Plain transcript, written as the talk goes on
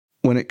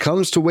When it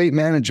comes to weight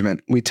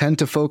management, we tend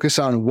to focus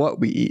on what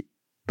we eat,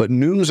 but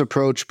Noom's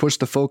approach puts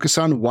the focus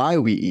on why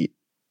we eat.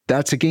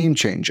 That's a game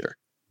changer.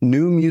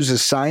 Noom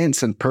uses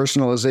science and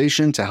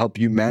personalization to help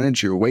you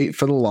manage your weight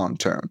for the long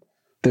term.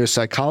 Their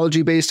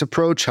psychology-based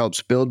approach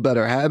helps build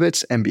better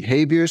habits and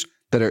behaviors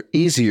that are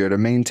easier to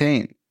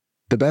maintain.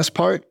 The best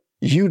part?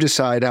 You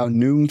decide how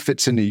Noom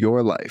fits into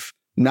your life,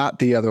 not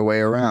the other way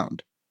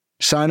around.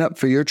 Sign up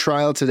for your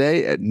trial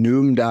today at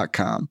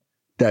Noom.com.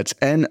 That's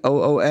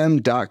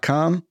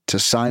Noom.com to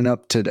sign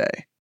up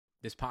today.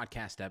 This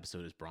podcast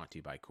episode is brought to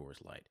you by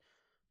Coors Light.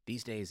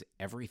 These days,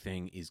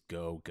 everything is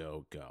go,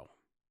 go, go.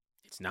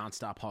 It's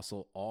nonstop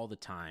hustle all the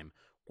time.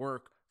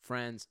 Work,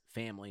 friends,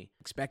 family,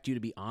 expect you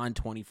to be on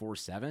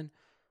 24/7.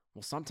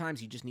 Well,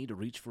 sometimes you just need to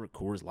reach for a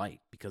Coors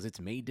Light because it's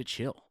made to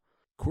chill.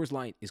 Coors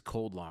Light is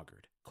cold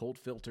lagered, cold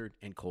filtered,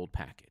 and cold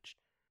packaged.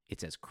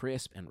 It's as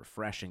crisp and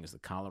refreshing as the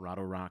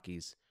Colorado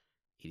Rockies.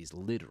 It is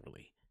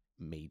literally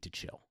made to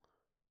chill.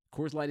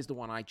 Coors Light is the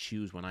one I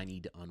choose when I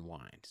need to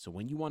unwind. So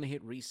when you want to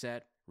hit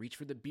reset, reach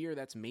for the beer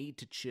that's made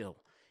to chill.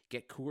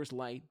 Get Coors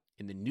Light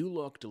in the new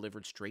look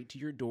delivered straight to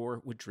your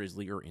door with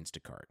Drizzly or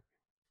Instacart.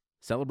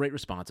 Celebrate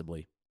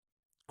responsibly.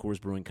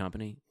 Coors Brewing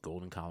Company,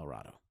 Golden,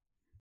 Colorado.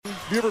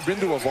 Have you ever been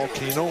to a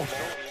volcano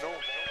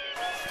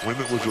when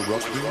it was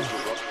erupting?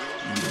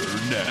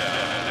 You're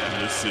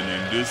now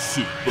listening to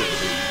Super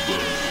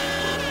Hoopers.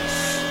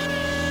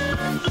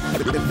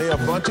 They're a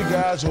bunch of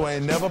guys who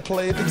ain't never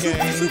played the game.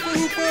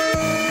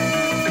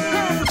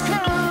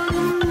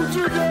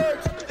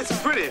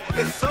 It's pretty.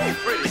 It's so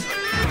pretty.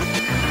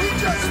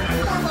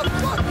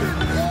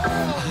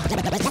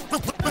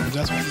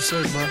 That's what you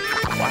say, bro.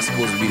 I'm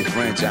supposed to be the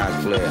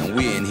franchise player, and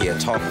we're in here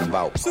talking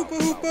about Super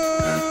Hoopers.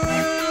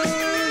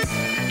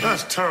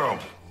 That's terrible.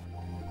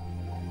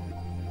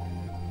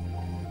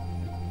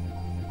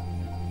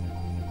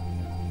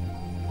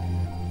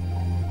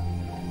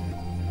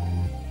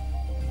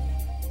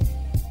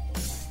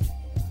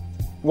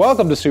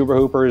 Welcome to Super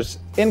Hoopers,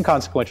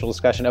 inconsequential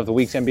discussion of the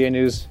week's NBA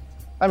news.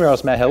 I'm your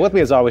host, Matt Hill. With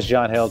me, as always,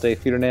 John Hill, Dave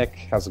Feudernick.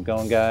 How's it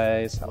going,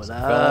 guys? How's it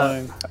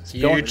going?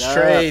 Huge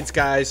trades,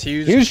 guys.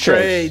 Huge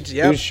trades.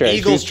 Yep. Huge trades.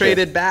 Eagles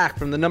traded back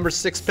from the number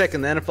 6 pick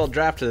in the NFL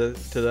draft to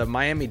the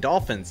Miami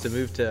Dolphins to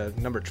move to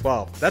number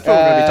 12. That's what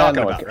we're going to be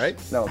talking about, right?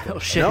 No. Oh,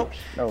 shit. Nope.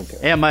 No one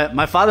cares. Yeah,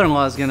 my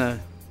father-in-law is going to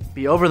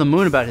be over the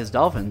moon about his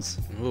Dolphins.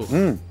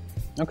 Ooh.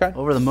 Okay.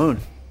 Over the moon.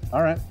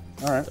 All right.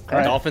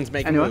 Dolphins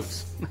making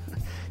moves.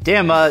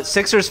 Damn,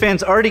 Sixers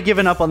fans already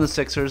given up on the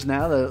Sixers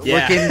now.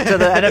 Looking to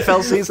the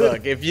NFL season.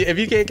 Look, if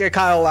you can't get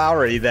Kyle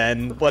Lowry,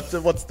 then what's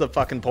the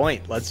fucking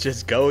point? Let's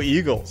just go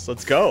Eagles.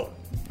 Let's go.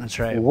 That's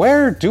right.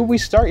 Where do we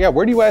start? Yeah,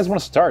 where do you guys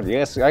want to start?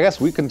 Yes, I guess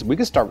we can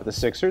start with the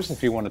Sixers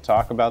if you want to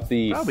talk about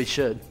the. Probably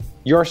should.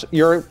 Your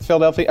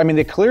Philadelphia. I mean,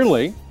 they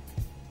clearly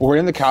were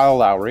in the Kyle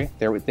Lowry.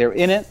 They're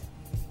in it,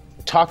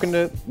 talking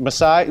to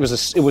Masai. It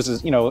was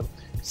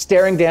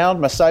staring down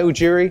Masai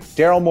Ujiri,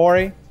 Daryl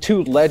Morey,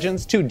 two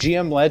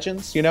GM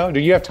legends. You know, do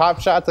you have top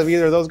shots of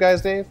either of those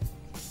guys, Dave?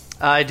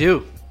 I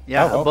do.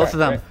 Yeah, okay, both of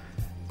them. Great.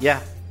 Yeah.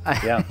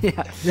 Yeah.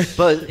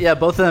 But yeah,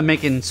 both of them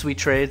making sweet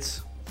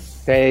trades.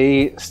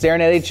 They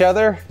staring at each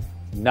other.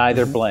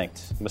 Neither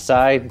blinked.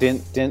 Masai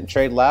didn't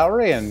trade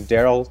Lowry, and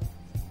Daryl,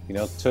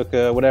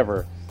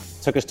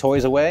 took his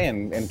toys away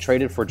and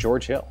traded for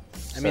George Hill.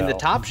 I mean, the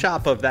top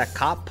shop of that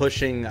cop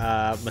pushing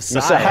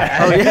Masai.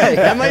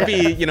 That might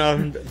be,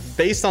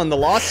 based on the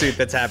lawsuit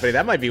that's happening,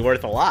 that might be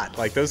worth a lot.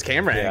 Like those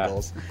camera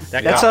angles.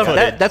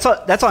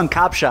 That's on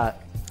Cop Shot.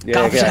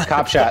 Yeah,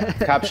 Cop Shot.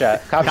 Cop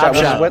Shot.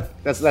 That's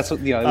what that's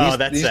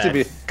used to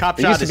be. Cop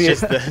Shot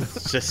is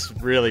just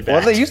really bad.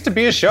 Well, there used to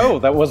be a show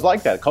that was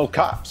like that called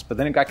Cops, but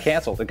then it got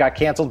canceled. It got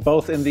canceled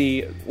both in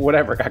the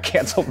It got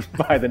canceled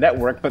by the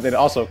network, but then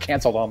also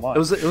canceled online.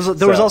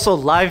 There was also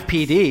Live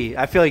PD.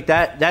 I feel like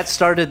that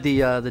started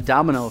the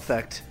domino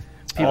effect.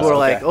 People were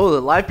like, "Oh,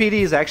 the Live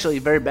PD is actually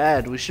very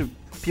bad.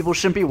 People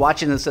shouldn't be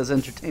watching this as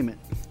entertainment."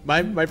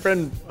 My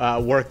friend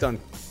worked on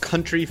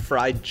Country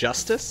Fried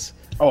Justice.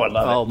 Oh, I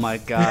love it. Oh my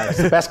God, it's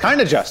the best kind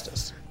of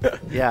justice.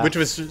 Yeah, which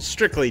was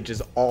strictly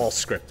just all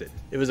scripted.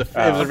 It was a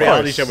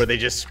reality show where they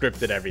just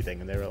scripted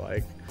everything, and they were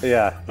like,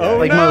 a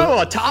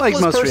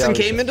topless person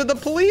came into the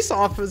police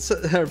office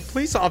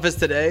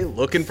today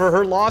looking for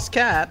her lost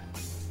cat.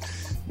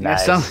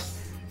 Nice.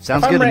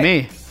 Sounds good to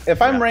me.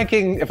 If I'm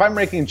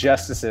ranking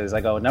justices,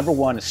 I go number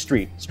 1 is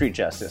street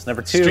justice.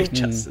 Number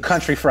 2,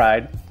 country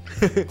fried.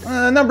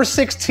 Number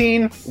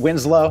 16,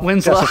 Winslow.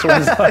 Justice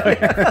Winslow.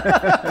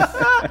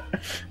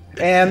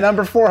 And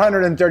number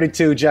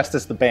 432,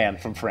 Justice the Band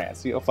from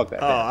France. Fuck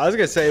that. Oh, I was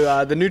gonna say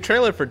the new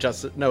trailer for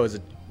Justice. No, that's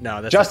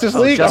Justice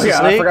League. League?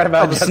 I forgot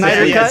about the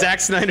Snyder cut.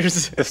 Zack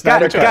Snyder's. The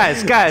Snyder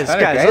cut. Guys.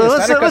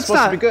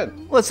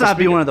 Let's not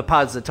be one of the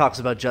pods that talks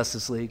about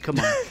Justice League. Come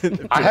on.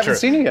 I haven't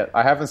seen it yet.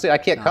 I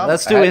can't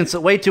comment. That's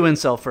way too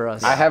incel for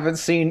us. I haven't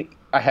seen.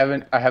 I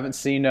did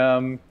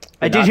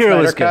hear it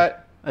was good.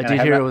 I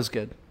did hear it was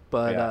good,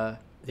 but.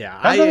 Yeah,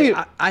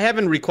 I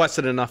haven't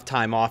requested enough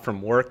time off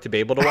from work to be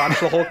able to watch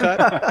the whole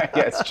cut.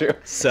 Yeah, it's true.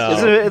 So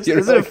is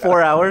it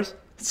 4 hours?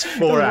 It's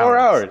 4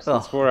 hours.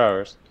 It's 4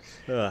 hours.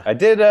 I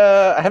did.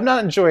 I have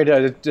not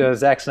enjoyed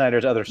Zack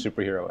Snyder's other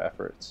superhero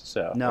efforts.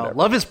 So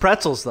love his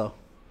pretzels though.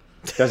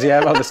 Does he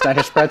have all the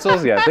Snyder's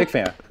pretzels? Yeah, big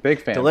fan.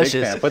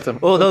 Delicious. Big fan.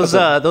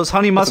 Those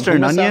honey mustard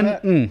and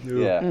onion.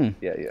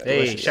 Yeah.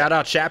 Hey, shout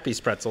out Chappie's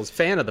Pretzels,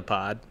 fan of the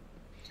pod.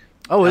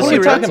 Oh, what are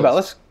we talking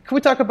about? Can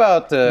we talk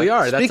about? We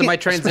are. That's my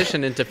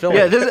transition into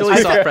Philly. Philly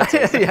soft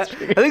pretzels.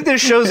 I think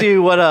this shows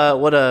you what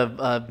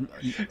a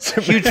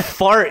huge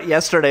fart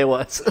yesterday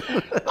was.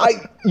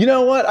 You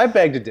know what? I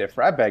beg to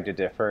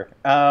differ.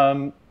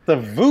 The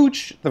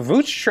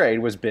Vooch trade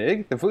was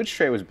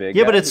big.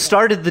 Yeah, but it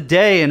started the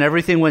day and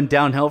everything went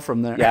downhill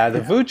from there. Yeah,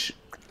 the Vooch.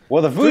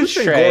 Well, the Vooch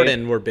and trade.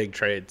 Gordon were big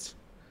trades.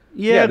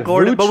 Yeah,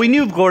 Gordon, but we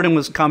knew Gordon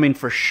was coming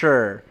for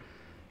sure.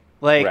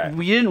 We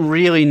didn't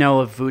really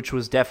know if Vooch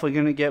was definitely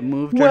going to get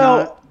moved or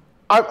not.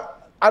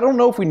 I don't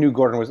know if we knew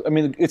Gordon was. I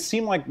mean, it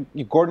seemed like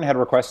Gordon had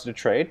requested a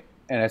trade,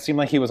 and it seemed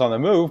like he was on the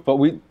move.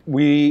 But it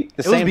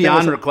was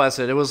beyond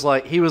requested. It was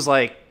like he was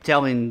like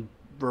telling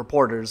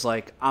reporters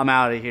like, "I'm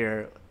out of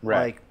here."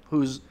 Right.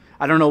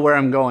 I don't know where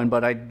I'm going,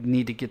 but I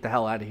need to get the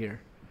hell out of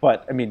here.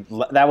 But I mean,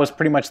 that was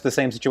pretty much the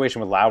same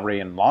situation with Lowry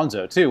and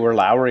Lonzo too, where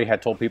Lowry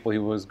had told people he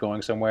was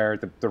going somewhere.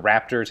 The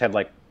Raptors had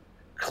like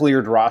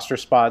cleared roster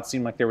spots.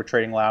 Seemed like they were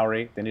trading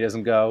Lowry. Then he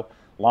doesn't go.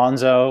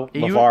 Lonzo,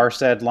 LeVar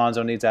said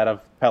Lonzo needs out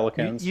of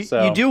Pelicans.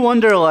 You do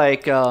wonder,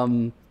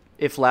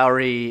 if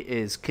Lowry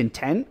is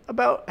content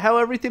about how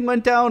everything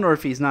went down, or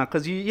if he's not,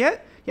 because you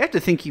have to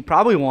think he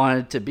probably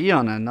wanted to be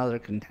on another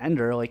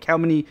contender. Like how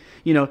many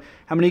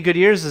good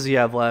years does he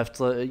have left?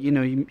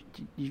 He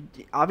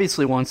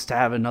obviously wants to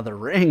have another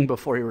ring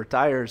before he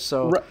retires.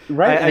 So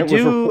I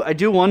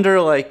do wonder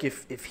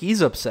if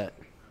he's upset.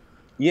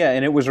 Yeah,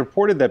 and it was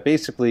reported that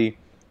basically,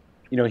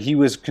 he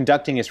was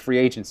conducting his free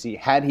agency.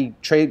 Had he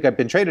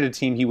been traded a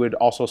team, he would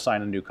also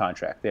sign a new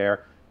contract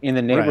there in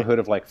the neighborhood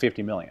of like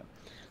 $50 million.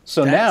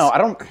 So now,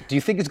 do you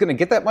think he's going to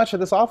get that much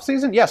of this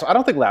offseason? Yes, I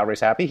don't think Lowry's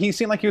happy. He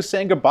seemed like he was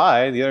saying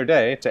goodbye the other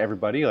day to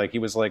everybody. Like he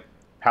was like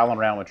palling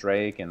around with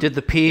Drake. And did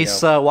the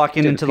peace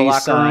walking into the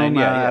locker room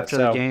after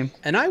the game.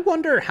 And I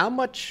wonder how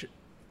much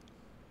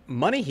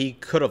money he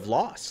could have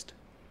lost.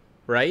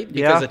 Right?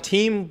 Because a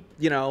team,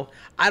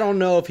 I don't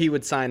know if he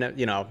would sign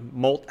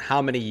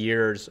how many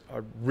years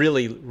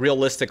really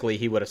realistically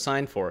he would have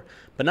signed for.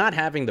 But not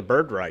having the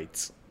bird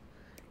rights,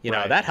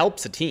 that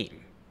helps a team.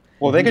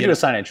 Well, they could do a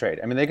sign and trade.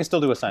 I mean, they can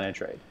still do a sign and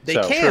trade. They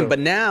can, but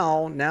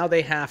now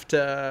they have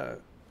to,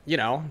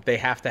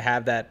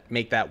 have that,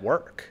 make that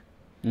work.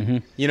 Mm-hmm.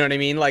 You know what I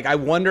mean? Like, I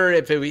wonder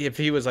if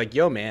he was like,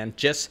 yo, man,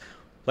 just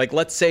like,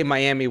 let's say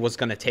Miami was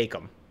going to take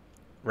him,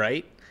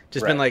 right?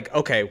 Just been like,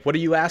 okay, what are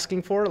you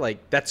asking for?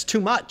 Like, that's too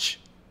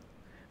much.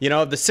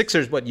 The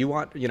Sixers, what you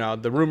want,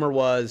 the rumor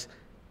was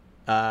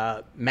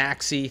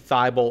Maxey,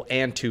 Thibault,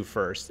 and 2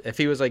 firsts. If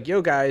he was like, yo,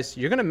 guys,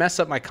 you're going to mess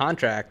up my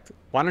contract,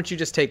 why don't you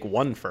just take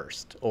 1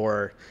 first?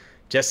 Or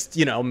just,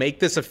 make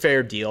this a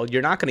fair deal.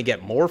 You're not going to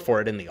get more for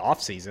it in the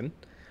offseason.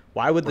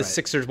 Why would the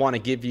Sixers want to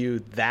give you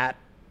that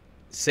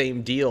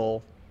same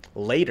deal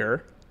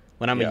later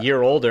when I'm a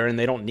year older and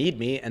they don't need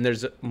me and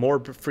there's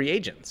more free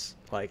agents?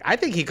 Like, I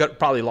think he could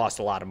probably lost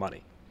a lot of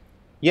money.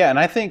 Yeah, and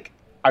I think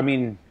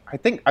the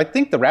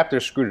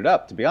Raptors screwed it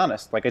up, to be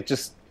honest. Like,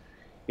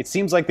 it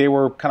seems like they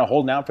were kind of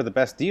holding out for the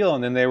best deal,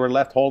 and then they were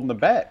left holding the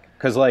bag.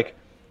 Because, like,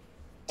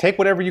 take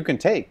whatever you can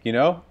take,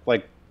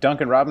 Like,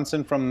 Duncan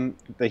Robinson from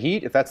the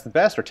Heat, if that's the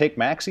best, or take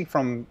Maxey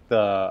from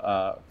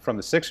the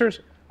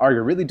Sixers. Are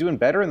you really doing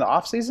better in the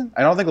offseason?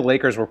 I don't think the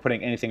Lakers were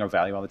putting anything of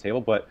value on the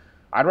table, but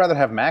I'd rather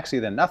have Maxey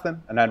than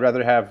nothing, and I'd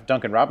rather have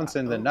Duncan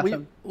Robinson than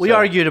nothing. We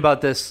argued about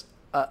this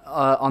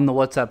on the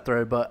WhatsApp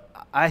thread, but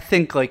I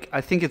think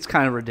it's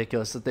kind of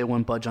ridiculous that they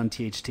wouldn't budge on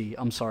THT.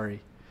 I'm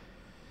sorry.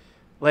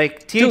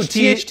 Like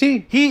THT,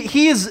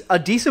 he is a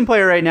decent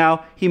player right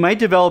now. He might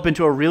develop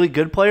into a really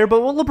good player,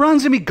 but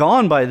LeBron's gonna be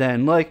gone by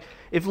then. Like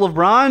if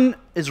LeBron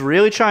is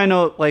really trying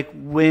to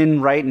win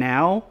right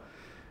now,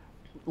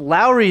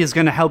 Lowry is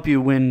gonna help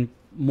you win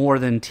more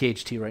than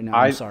THT right now.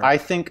 I'm sorry. I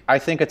think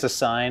it's a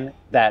sign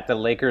that the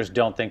Lakers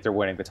don't think they're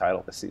winning the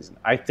title this season.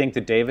 I think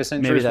the Davis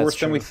injury is worse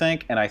than we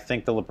think, and I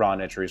think the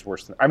LeBron injury is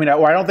worse than. I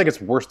don't think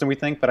it's worse than we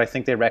think, but I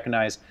think they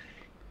recognize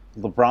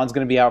LeBron's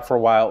going to be out for a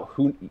while.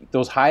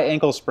 Those high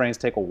ankle sprains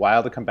take a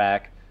while to come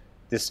back.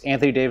 This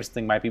Anthony Davis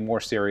thing might be more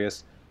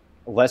serious.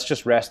 Let's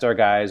just rest our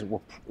guys.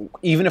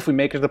 Even if we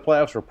make it to the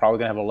playoffs, we're probably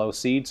going to have a low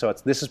seed. So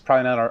this is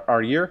probably not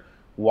our year.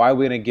 Why are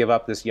we going to give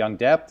up this young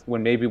depth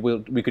when maybe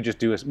we could just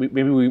do this?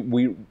 Maybe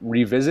we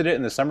revisit it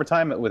in the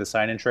summertime with a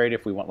sign-in trade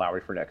if we want Lowry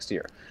for next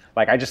year.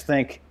 Like I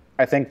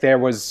think there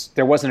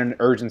wasn't an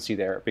urgency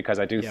there because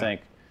I do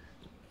think,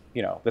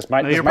 this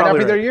might not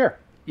be their year.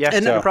 Yeah,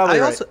 and you're probably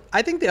right.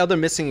 I think the other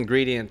missing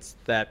ingredients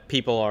that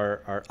people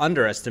are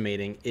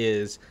underestimating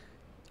is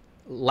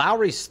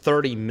Lowry's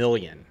 $30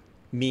 million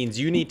means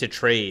you need to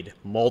trade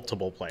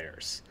multiple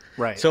players.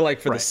 Right. So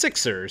like for the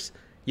Sixers,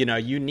 you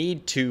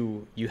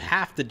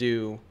have to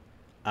do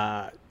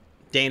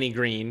Danny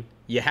Green,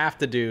 you have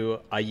to do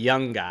a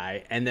young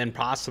guy, and then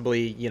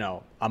possibly,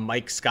 a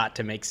Mike Scott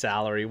to make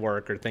salary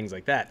work or things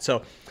like that.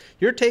 So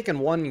you're taking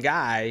one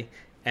guy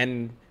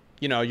and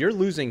you're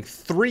losing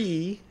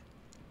 3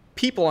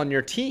 people on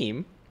your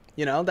team.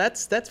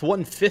 That's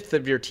 1/5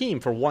 of your team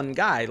for one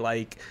guy.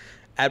 Like,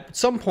 at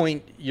some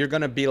point, you're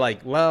going to be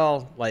like,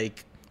 well,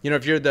 like,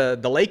 if you're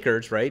the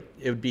Lakers, right,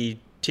 it would be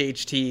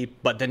THT,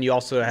 but then you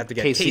also have to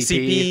get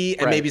KCP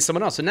and maybe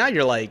someone else. So now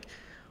you're like,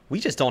 we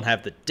just don't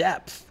have the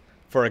depth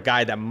for a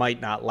guy that might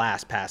not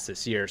last past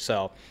this year.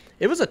 So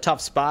it was a tough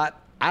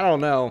spot. I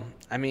don't know.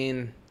 I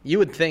mean, you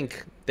would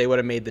think they would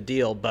have made the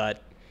deal,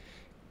 but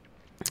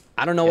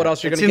I don't know what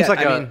else you're going to get. It seems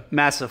like a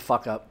massive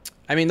fuck up.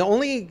 I mean,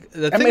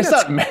 it's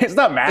not massive. It's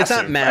not massive.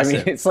 I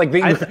mean,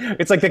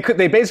 it's like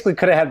they basically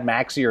could have had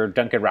Maxey or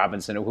Duncan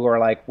Robinson, who are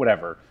like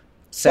whatever.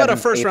 But a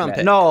first round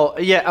pick. No,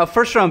 a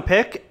first round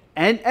pick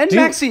and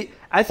Maxey.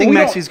 I think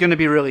Maxey's going to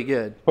be really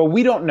good. But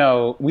we don't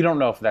know. We don't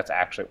know if that's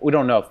actually. We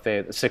don't know if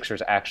the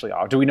Sixers actually.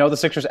 Do we know the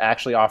Sixers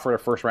actually offered a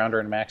first rounder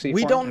in Maxey?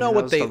 We don't know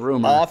what they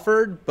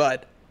offered,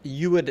 but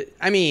you would.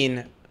 I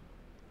mean,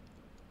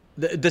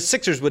 the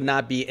Sixers would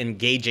not be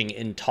engaging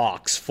in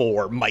talks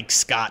for Mike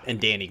Scott and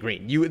Danny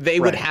Green.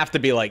 They would have to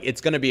be like, it's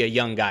going to be a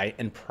young guy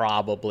and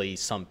probably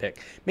some pick.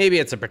 Maybe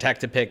it's a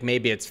protected pick.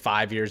 Maybe it's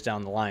 5 years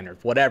down the line or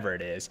whatever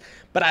it is.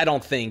 But I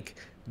don't think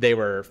they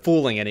were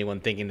fooling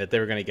anyone thinking that they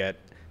were going to get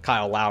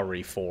Kyle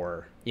Lowry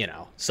for,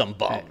 some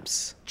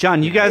bums.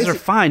 John, you guys are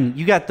fine.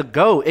 You got the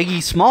go.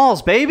 Iggy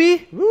Smalls,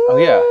 baby. Woo. Oh,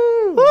 yeah.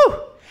 Woo.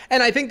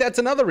 And I think that's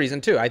another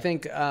reason, too. I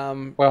think,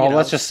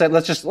 let's just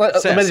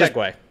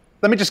segue.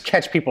 Let me just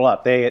catch people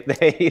up. They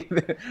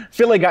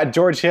Philly got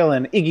George Hill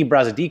and Iggy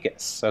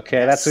Brazdeikis.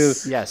 Okay, that's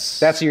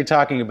who you're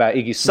talking about.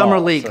 Iggy Smalls,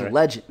 Summer League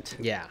legend.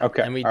 Yeah.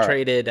 Okay. And we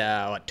traded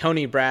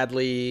Tony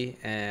Bradley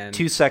and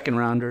 2 second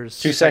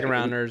rounders,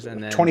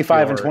 and then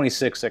 25 and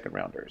 26 second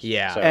rounders.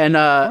 Yeah. So,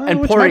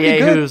 and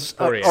Poirier, who's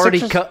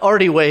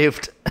already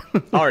waived.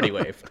 Already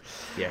waived.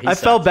 Yeah. I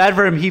felt bad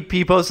for him.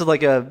 He posted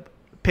like a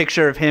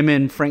picture of him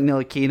and Frank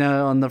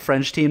Ntilikina on the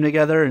French team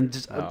together, and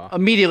just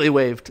immediately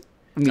waived.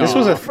 This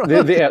was a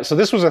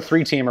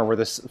 3-teamer where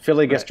this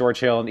Philly gets George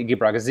Hill and Iggy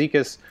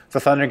Brazdeikis. The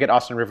Thunder get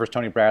Austin Rivers,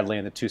 Tony Bradley,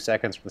 and the 2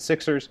 seconds from the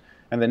Sixers.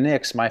 And the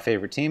Knicks, my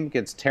favorite team,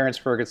 gets Terrence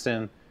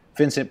Ferguson,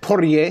 Vincent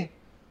Poirier,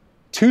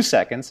 2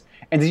 seconds.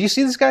 And did you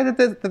see this guy that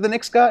the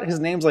Knicks got? His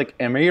name's like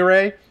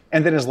Emire,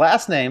 and then his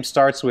last name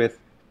starts with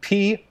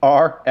PRLDZ.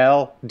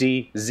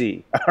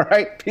 All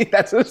right,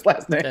 that's his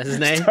last name. That's his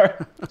name.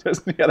 That's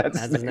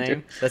his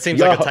name. That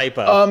seems like a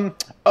typo.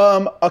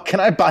 Can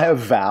I buy a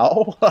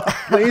vowel,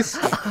 please?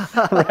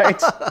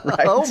 right.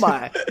 Oh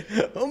my.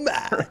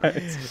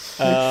 Right.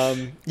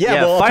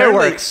 Well,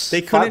 fireworks.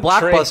 They couldn't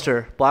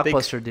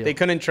blockbuster deal. They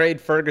couldn't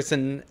trade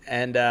Ferguson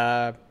and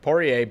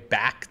Poirier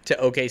back to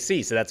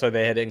OKC, so that's why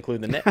they had to include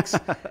the Knicks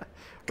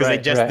because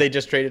they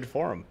just traded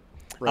for him.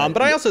 Right.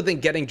 But I also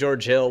think getting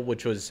George Hill,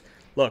 which was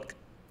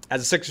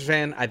as a Sixers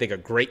fan, I think a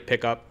great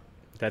pickup.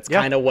 That's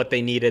kind of what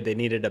they needed. They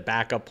needed a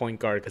backup point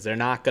guard because they're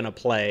not going to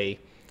play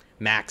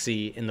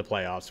Maxey in the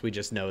playoffs. We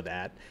just know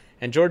that.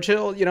 And George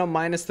Hill,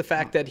 minus the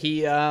fact that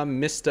he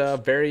missed a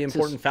very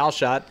important foul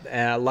shot.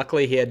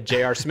 Luckily, he had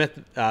J.R. Smith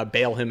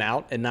bail him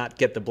out and not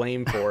get the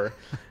blame for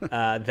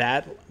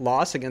that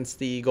loss against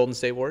the Golden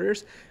State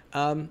Warriors.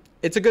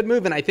 It's a good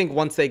move, and I think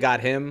once they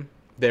got him,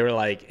 they were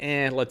like,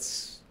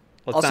 let's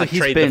not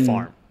trade the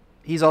farm.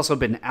 He's also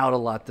been out a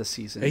lot this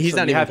season. He's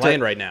not even playing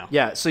right now.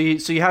 Yeah, so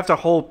you have to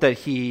hope that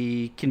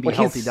he can be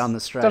healthy down the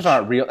stretch. Those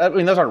aren't real. I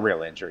mean, those aren't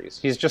real injuries.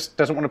 He just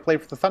doesn't want to play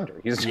for the Thunder.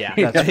 Because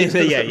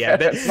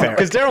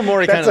Daryl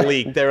Morey kind of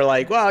leaked. They were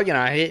like, well,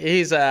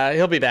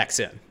 he'll be back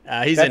soon.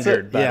 He's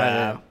injured,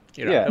 but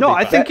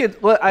I think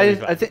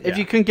if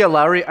you couldn't get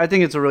Lowry, I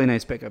think it's a really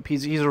nice pickup.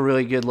 He's a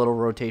really good little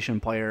rotation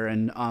player,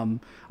 and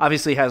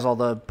obviously has all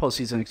the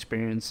postseason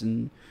experience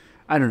and.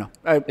 I don't know.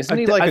 Isn't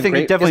he like a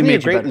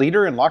great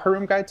leader and locker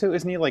room guy too?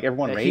 Isn't he like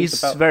everyone raves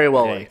about? He's very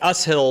well liked.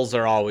 Us Hills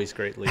are always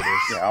great leaders.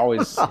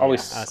 always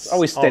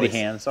steady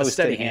hands. Always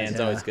steady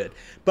hands. Always good.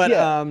 But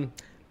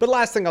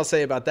last thing I'll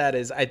say about that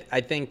is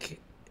I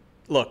think,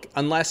 look,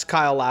 unless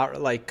Kyle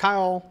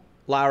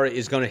Lowry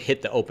is going to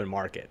hit the open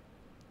market,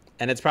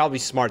 and it's probably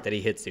smart that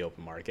he hits the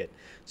open market.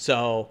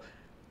 So.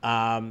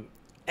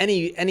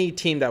 Any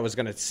team that was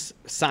going to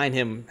sign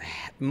him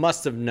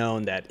must have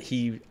known that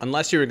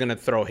unless you were going to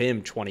throw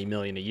him $20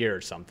 million a year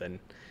or something,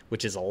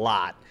 which is a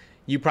lot,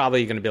 you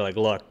probably going to be like,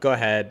 look, go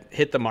ahead,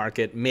 hit the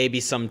market. Maybe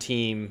some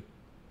team,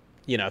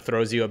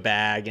 throws you a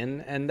bag,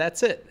 and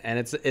that's it. And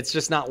it's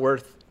just not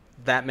worth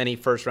that many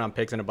first round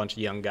picks and a bunch of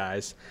young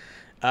guys,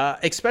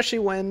 especially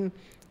when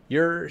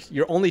your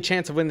only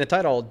chance of winning the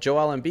title,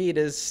 Joel Embiid,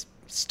 is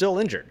still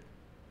injured.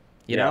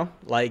 You know,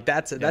 like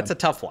that's a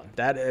tough one.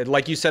 That,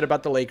 like you said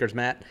about the Lakers,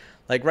 Matt,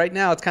 like right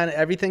now it's kind of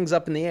everything's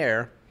up in the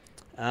air.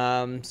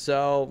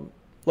 So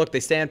look, they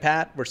stand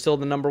pat. We're still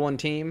the number 1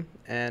 team,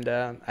 and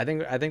I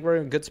think we're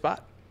in a good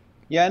spot.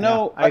 Yeah, I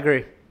know. I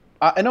agree.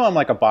 I know I'm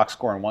like a box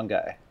score and one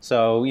guy,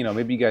 so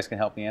maybe you guys can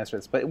help me answer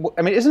this. But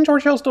I mean, isn't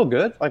George Hill still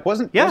good? Like,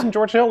 wasn't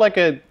George Hill like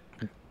a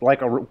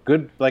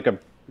good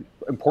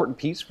important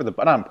piece for the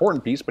not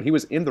important piece, but he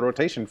was in the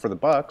rotation for the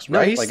Bucks,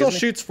 right? No, he still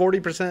shoots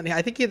 40%.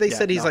 I think they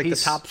said he's the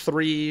top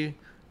 3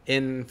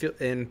 in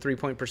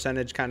 3-point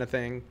percentage kind of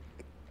thing.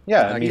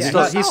 Yeah, I mean, he's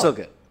still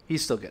good.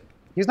 He's still good.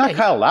 He's not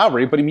Kyle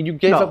Lowry, but I mean, you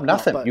gave up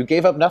nothing. You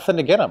gave up nothing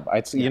to get him.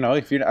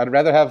 I'd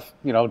rather have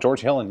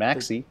George Hill and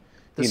Maxey.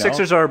 The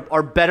Sixers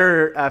are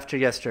better after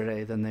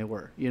yesterday than they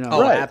were.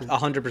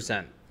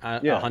 100%.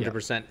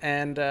 100%.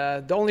 And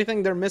the only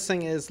thing they're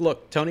missing is,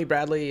 look, Tony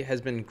Bradley has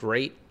been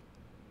great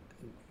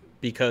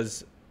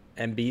because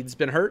Embiid's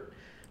been hurt,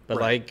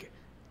 but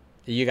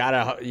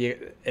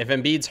if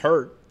Embiid's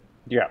hurt,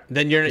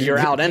 then you're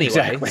out anyway.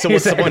 Exactly. So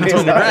what's the point of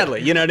Tony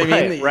Bradley? You know what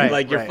I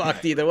mean? You're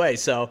fucked either way.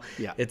 So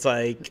it's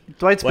like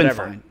Dwight's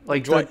whatever. been fine.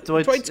 Like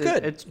Dwight's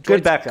good. It's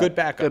good backup. Good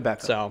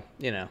backup. So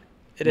it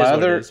is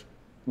what it is.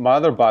 My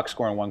other box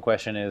score in one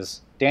question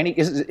is Danny.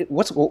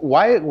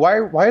 Why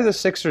are the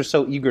Sixers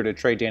so eager to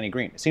trade Danny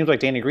Green? It seems like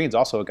Danny Green's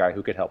also a guy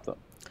who could help them.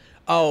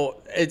 Oh,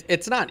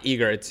 it's not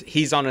eager.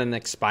 He's on an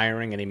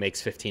expiring and he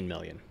makes $15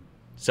 million.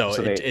 So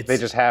they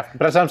just have.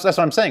 But that's what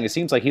I'm saying. It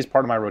seems like he's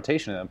part of my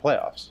rotation in the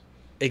playoffs.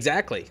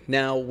 Exactly.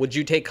 Now, would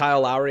you take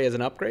Kyle Lowry as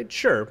an upgrade?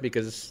 Sure,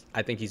 because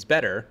I think he's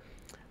better.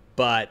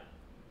 But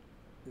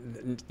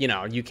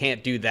you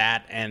can't do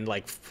that and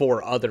like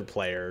 4 other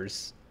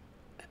players,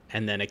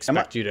 and then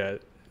expect you to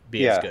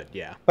be as good.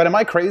 Yeah. But am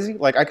I crazy?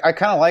 Like I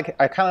kind of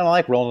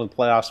like rolling the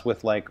playoffs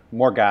with like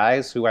more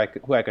guys who I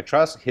could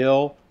trust.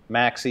 Hill,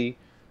 Maxey.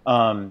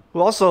 Who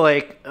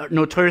also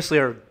notoriously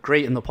are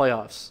great in the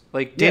playoffs.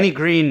 Like Danny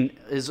Green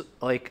is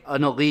like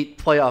an elite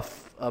playoff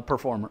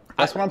performer.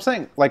 That's what I'm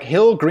saying. Like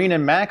Hill, Green,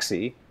 and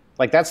Maxey.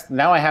 Like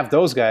now I have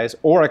those guys,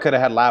 or I could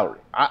have had Lowry.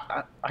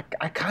 I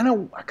kind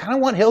of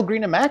want Hill,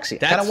 Green, and Maxey.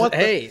 That's what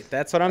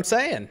I'm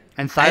saying.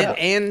 And Thibault.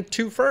 And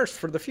 2 firsts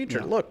for the future.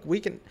 Yeah. Look, we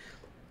can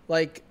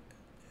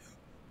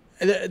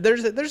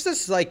there's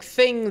this like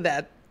thing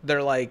that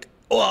they're like,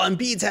 oh,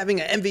 Embiid's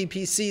having an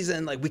MVP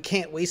season. Like we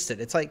can't waste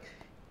it. It's like,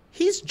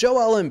 he's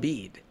Joel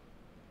Embiid.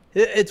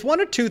 It's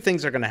one or two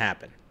things are going to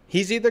happen.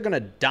 He's either going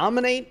to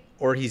dominate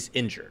or he's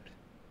injured.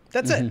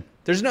 That's it.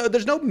 There's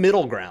no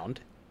middle ground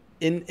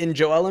in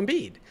Joel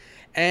Embiid.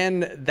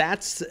 And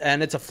it's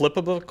a flip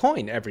of a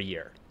coin every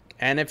year.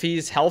 And if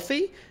he's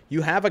healthy,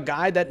 you have a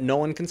guy that no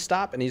one can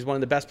stop, and he's one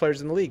of the best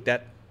players in the league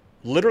that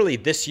literally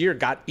this year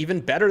got even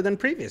better than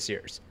previous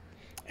years.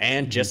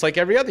 And just like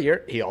every other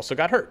year, he also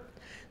got hurt.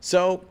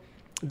 So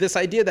this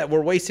idea that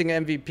we're wasting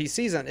an MVP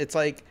season, it's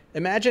like,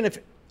 imagine if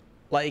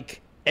like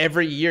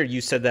every year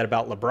you said that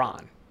about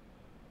LeBron.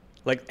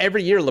 Like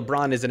every year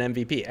LeBron is an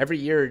MVP. Every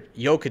year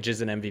Jokic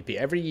is an MVP.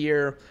 Every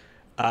year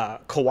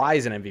Kawhi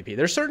is an MVP.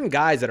 There's certain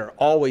guys that are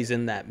always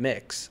in that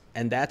mix,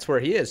 and that's where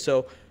he is.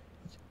 So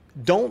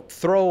don't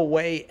throw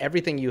away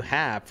everything you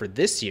have for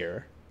this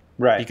year,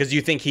 right? Because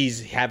you think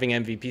he's having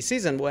MVP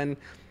season when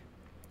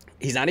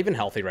he's not even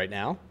healthy right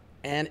now,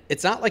 and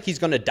it's not like he's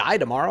going to die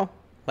tomorrow.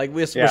 Like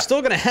we're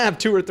still going to have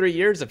 2 or 3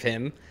 years of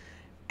him,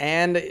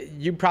 and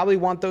you probably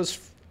want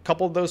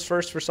couple of those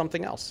first for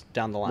something else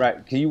down the line. Right.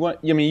 You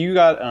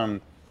got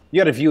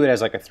to view it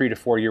as like a 3 to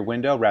 4 year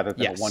window rather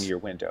than a 1 year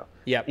window.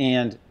 Yep.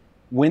 And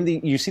when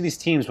you see these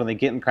teams when they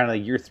get in kind of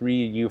year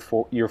 3,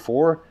 year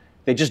 4,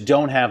 they just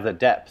don't have the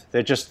depth.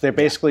 They've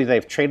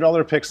traded all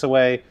their picks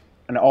away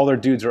and all their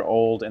dudes are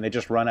old and they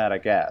just run out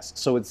of gas.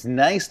 So it's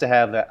nice to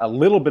have a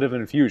little bit of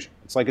an infusion.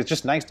 It's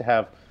just nice to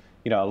have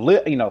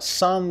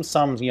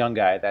some young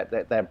guy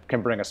that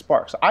can bring a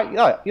spark. So I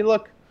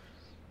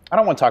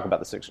don't want to talk about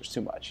the Sixers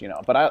too much,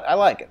 but I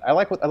like it. I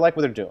like what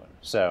they're doing.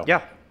 So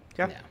yeah.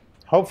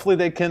 Hopefully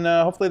they can.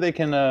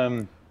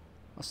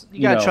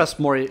 You gotta trust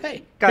Morey.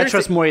 Hey,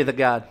 trust Morey the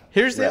God.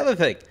 Here's the other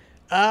thing.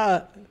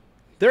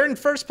 They're in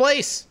first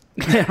place.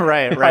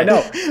 right. I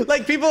know.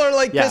 Like people are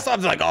like pissed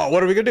off. Like, oh,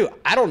 what are we gonna do?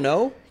 I don't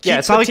know.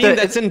 It's not like team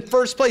that's in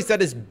first place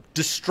that is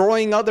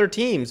destroying other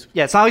teams.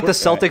 Yeah, it's not like the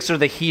Celtics or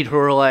the Heat who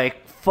are like,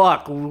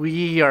 fuck,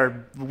 we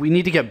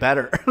need to get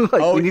better.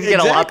 We need to get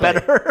a lot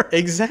better.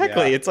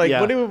 Exactly. Yeah. It's like,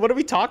 what are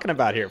we talking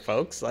about here,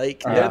 folks?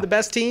 Like, they're the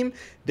best team.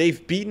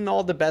 They've beaten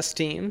all the best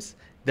teams.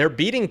 They're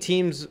beating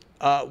teams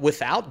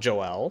without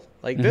Joel.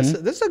 Like, this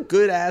is a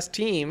good-ass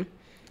team,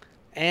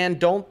 and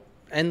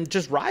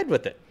just ride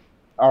with it.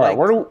 All right.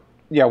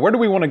 Where do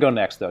we want to go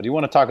next, though? Do you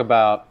want to talk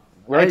about...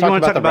 You want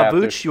to talk about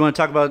Vooch? You want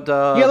to talk about...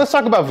 let's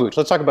talk about Vooch.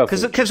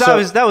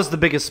 Because that was the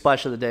biggest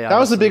splash of the day. That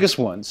was the biggest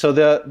one. So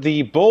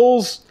the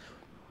Bulls...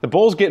 The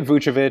Bulls get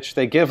Vucevic.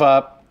 They give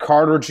up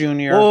Carter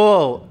Jr.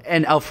 Whoa,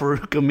 and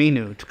Al-Farouq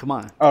Aminu. Come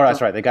on. Oh, that's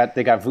right. They got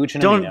Vooch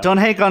and Aminu. Don't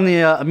hang on the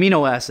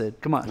amino acid.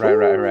 Come on.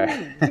 Right.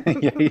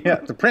 yeah.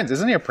 The Prince.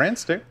 Isn't he a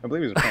Prince, too? I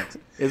believe he's a Prince.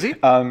 Is he?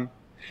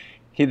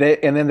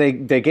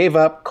 They gave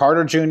up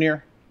Carter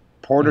Jr.,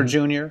 Porter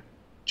Jr.,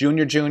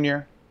 Jr.,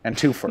 and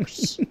 2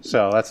 firsts.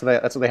 So that's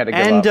what they had to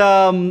give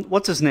up. And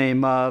what's his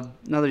name?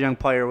 Another young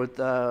player with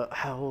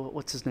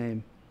what's his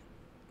name?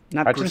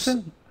 Not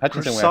Hutchinson?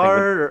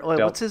 Broussard, or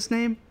what's his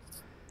name?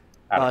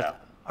 I don't know.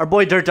 Our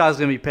boy Dirt Dog's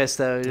gonna be pissed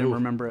that I didn't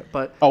remember it.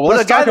 But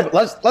let's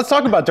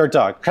talk about Dirt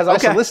Dog because I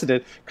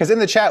solicited because in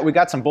the chat we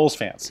got some Bulls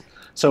fans.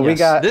 So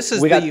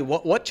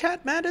what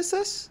chat, Matt? Is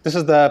this? This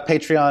is the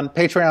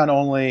Patreon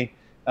only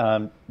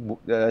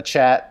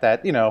chat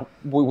that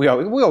we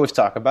always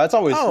talk about. It's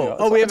always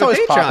we have a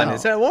Patreon.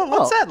 Is that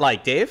what's that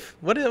like, Dave?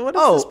 What is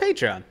this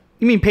Patreon?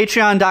 You mean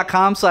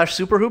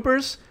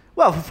patreon.com/superhoopers?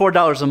 Well, for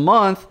 $4 a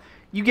month,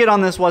 you get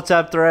on this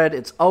WhatsApp thread.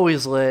 It's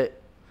always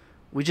lit.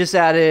 We just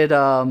added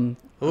a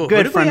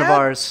good friend of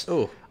ours.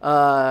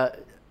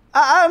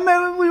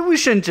 We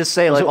shouldn't just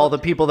say all the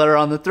people that are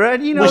on the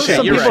thread. We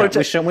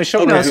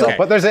shouldn't reveal.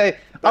 But there's a.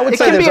 I would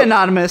say it can be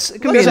anonymous.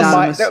 It can be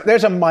anonymous.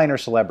 There's a minor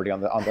celebrity on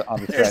the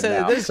thread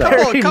now.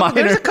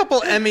 There's a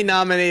couple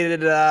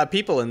Emmy-nominated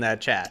people in that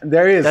chat.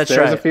 There is. That's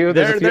there's right. a few.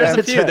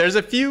 There's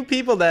a few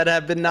people that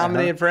have been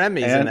nominated for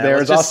Emmys. And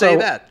let's just say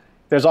that.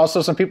 There's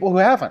also some people who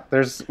haven't.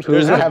 There's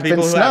have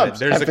been snubbed.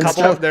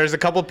 There's a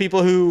couple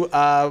people who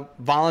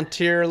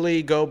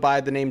voluntarily go by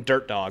the name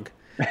Dirt Dog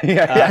in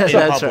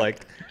public.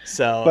 Right.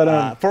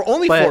 So for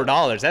only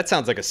 $4, that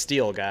sounds like a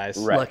steal, guys.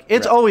 Right. Look,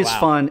 it's always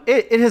fun.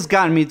 It has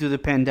gotten me through the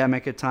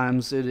pandemic at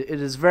times. It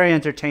is very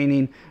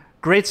entertaining.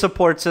 Great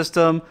support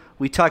system.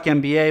 We talk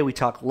NBA. We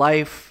talk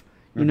life.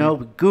 We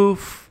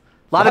goof.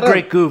 A lot of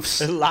great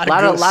goofs. A lot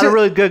of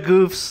really good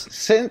goofs.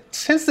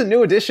 Since the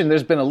new edition,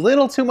 there's been a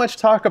little too much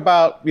talk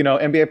about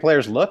NBA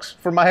players' looks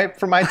for my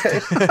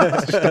taste.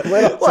 Just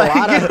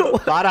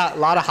a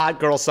lot of hot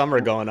girl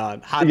summer going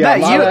on.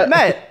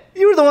 Matt,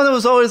 you were the one that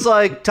was always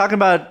talking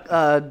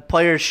about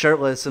players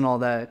shirtless and all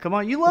that. Come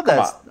on, you love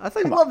that. I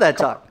think you love that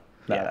talk.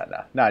 No,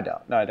 I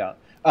don't.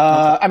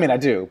 I mean, I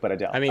do, but I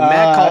don't. I mean,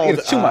 Matt called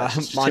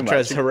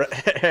Montrezl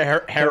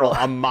Harrell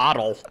a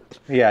model.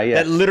 Yeah.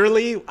 That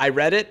literally, I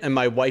read it, and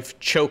my wife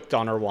choked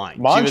on her wine.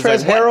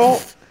 Montrezl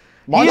Harrell.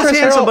 He is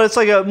handsome, but it's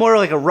more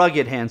like a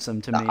rugged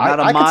handsome to me,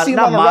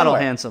 not model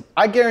handsome.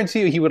 I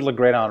guarantee you, he would look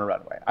great on a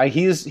runway.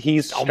 He's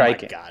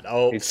striking. Oh my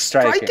God! He's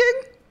striking.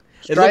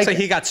 It looks like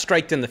he got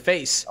striked in the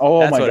face. Oh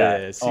That's my what God!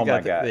 It is. Oh my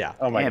God! Yeah.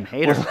 Oh my God!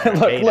 Hater.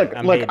 Look!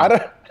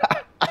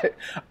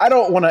 I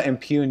don't want to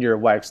impugn your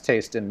wife's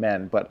taste in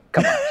men, but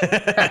come on.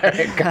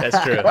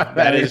 That's true.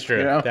 That is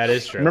true. That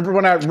is true. Remember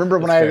when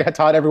I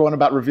taught everyone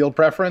about revealed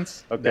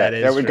preference?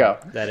 Okay, there we go.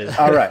 That is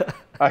all right.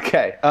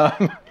 Okay.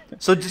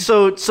 So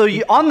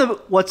you on the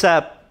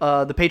WhatsApp,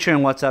 the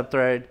Patreon WhatsApp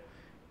thread,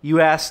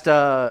 you asked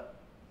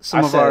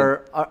some of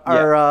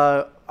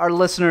our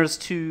listeners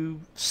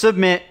to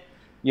submit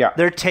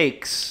their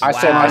takes. I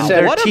said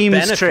their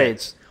team's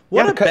trades.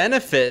 What a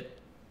benefit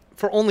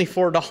for only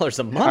 $4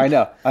 a month. I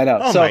know.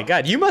 Oh my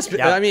God, you must be.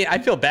 I mean, I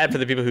feel bad for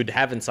the people who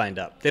haven't signed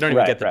up. They don't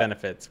even get the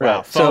benefits. Wow,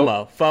 right.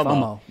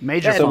 FOMO,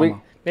 major FOMO.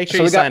 Make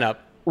sure you sign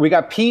up. We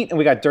got Pete and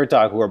we got Dirt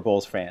Dog, who are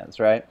Bulls fans,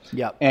 right?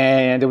 Yep.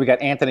 And then we got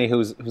Anthony,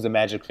 who's a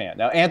Magic fan.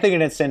 Now, Anthony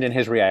didn't send in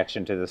his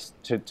reaction to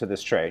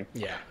this trade.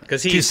 Yeah,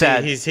 because he's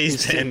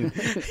been.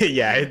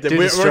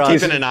 We're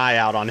keeping an eye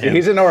out on him.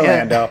 He's in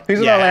Orlando. Yeah. He's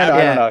in Orlando.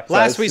 I don't know.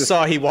 Last we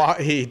saw,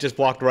 he just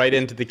walked right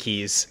into the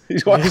keys. He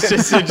just walked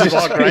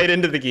right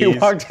into the keys.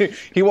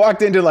 He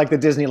walked into like the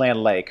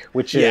Disneyland lake,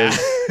 which is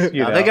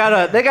they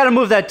gotta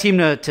move that team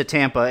to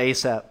Tampa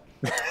ASAP.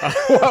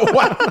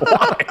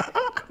 Why?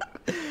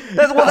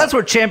 That's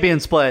where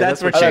champions play.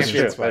 That's where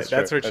champions play.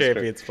 That's where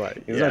champions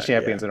play. There's no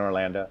champions in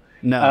Orlando.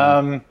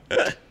 No.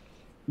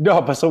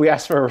 No, but so we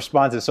asked for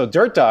responses. So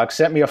Dirt Dog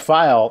sent me a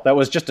file that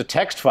was just a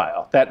text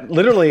file. That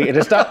literally, it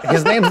is not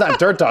his name's not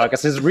Dirt Dog.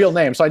 It's his real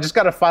name. So I just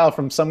got a file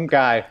from some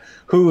guy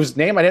whose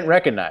name I didn't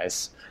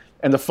recognize,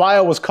 and the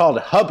file was called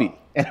Hubby.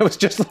 And it was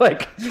just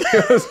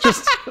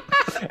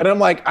and I'm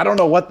like, I don't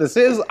know what this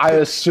is. I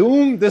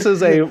assume this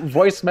is a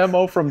voice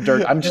memo from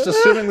Dirt. I'm just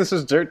assuming this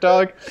is Dirt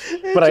Dog,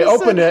 but I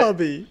opened it.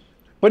 Hubby.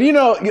 But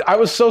I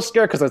was so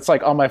scared because it's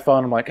like on my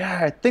phone. I'm like,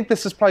 I think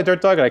this is probably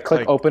Dirt Dog, and I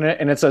click open it,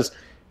 and it says,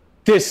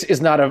 this is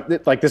not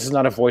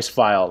a voice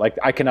file. Like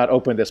I cannot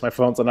open this. My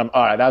phone's, and I'm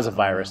all right. That was a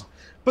virus.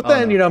 But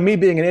then, me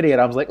being an idiot,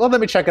 I was like, well, let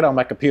me check it on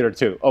my computer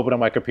too. Open on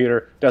my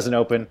computer, doesn't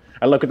open.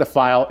 I look at the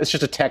file. It's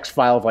just a text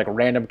file of like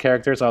random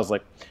characters. I was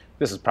like,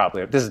 this is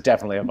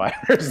definitely a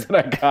virus that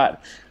I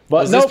got.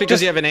 But was this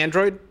because you have an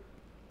Android?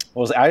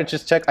 Well, I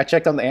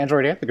checked on the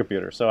Android and the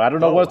computer, so I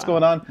don't know what's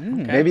going on.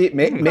 Okay.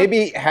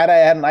 Maybe had I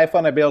had an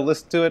iPhone, I'd be able to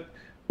listen to it.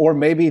 Or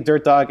maybe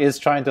Dirt Dog is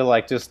trying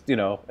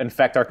to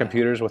infect our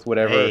computers with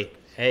whatever.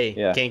 Hey,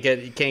 you can't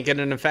get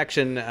an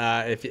infection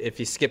if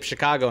you skip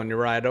Chicago and you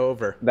ride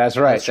over. That's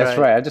right.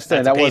 I just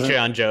saying that wasn't a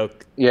Patreon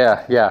joke.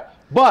 Yeah.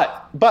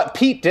 But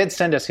Pete did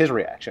send us his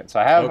reaction, so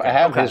I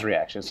have his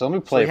reaction. So let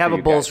me play. So you have a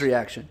Bulls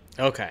reaction.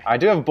 Okay. I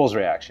do have a Bulls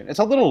reaction. It's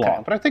a little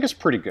long, but I think it's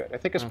pretty good.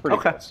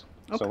 Good.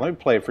 So let me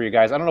play it for you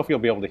guys. I don't know if you'll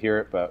be able to hear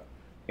it, but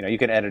you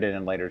can edit it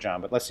in later,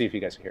 John. But let's see if you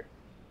guys can hear it.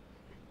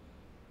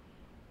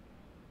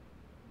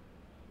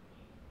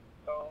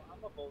 So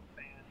I'm a Bulls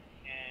fan,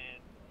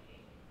 and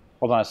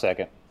hold on a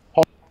second.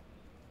 I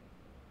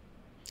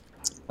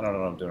don't know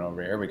what I'm doing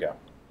over here. Here we go.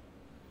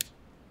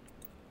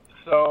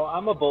 So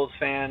I'm a Bulls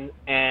fan,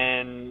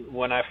 and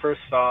when I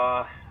first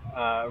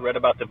read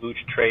about the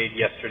Vooch trade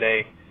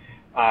yesterday,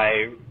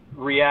 I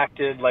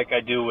reacted like I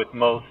do with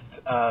most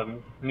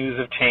news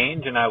of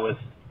change, and I was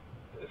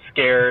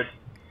scared,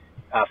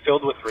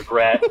 filled with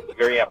regret,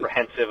 very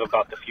apprehensive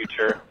about the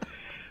future.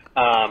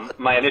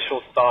 My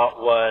initial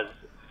thought was,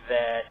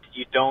 that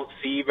you don't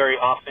see very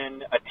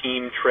often a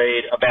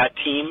bad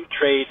team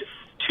trade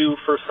 2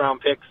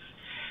 first-round picks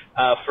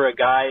for a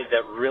guy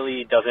that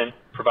really doesn't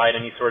provide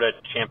any sort of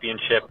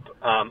championship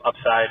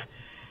upside.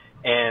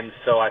 And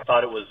so I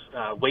thought it was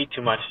way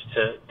too much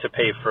to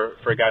pay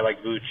for a guy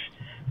like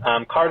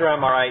Vooch. Carter,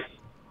 I'm all right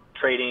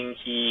trading.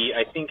 He,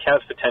 I think,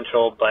 has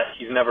potential, but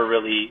he's never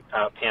really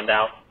panned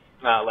out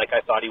like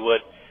I thought he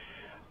would.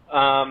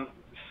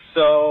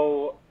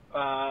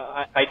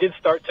 I did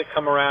start to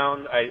come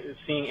around.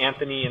 Seeing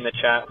Anthony in the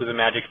chat, who's a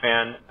Magic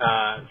fan,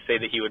 say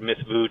that he would miss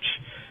Vooch,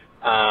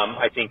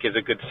 I think is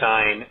a good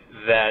sign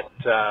that,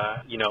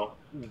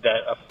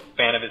 that a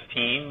fan of his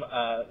team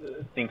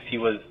thinks he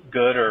was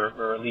good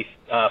or at least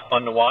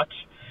fun to watch.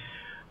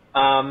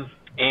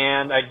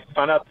 And I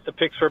found out that the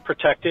picks were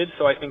protected,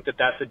 so I think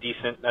that's a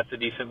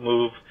decent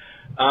move.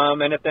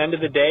 And at the end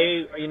of the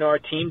day, our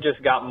team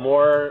just got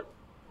more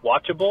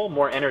watchable,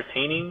 more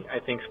entertaining. I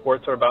think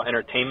sports are about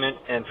entertainment,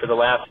 and for the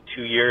last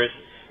 3 years,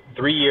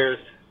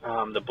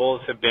 the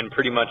Bulls have been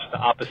pretty much the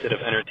opposite of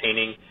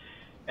entertaining.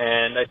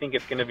 And I think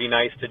it's going to be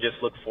nice to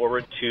just look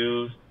forward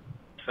to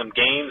some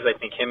games. I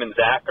think him and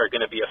Zach are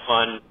going to be a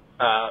fun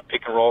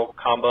pick and roll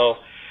combo.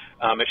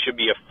 It should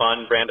be a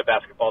fun brand of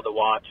basketball to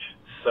watch.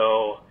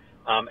 So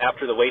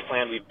after the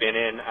wasteland we've been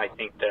in, I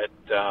think that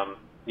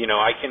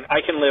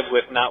I can live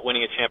with not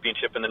winning a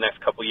championship in the next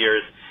couple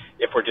years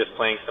if we're just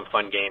playing some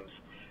fun games.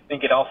 I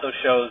think it also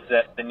shows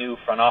that the new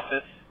front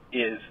office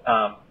is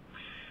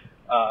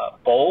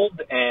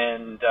bold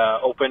and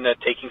open to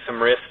taking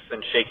some risks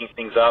and shaking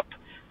things up.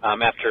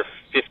 After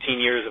 15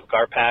 years of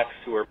Garpax,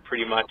 who are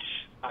pretty much,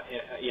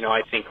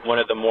 I think one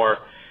of the more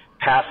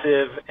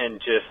passive and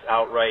just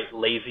outright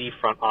lazy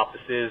front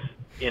offices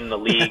in the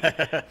league.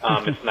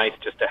 It's nice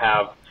just to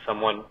have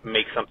someone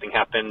make something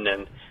happen,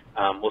 and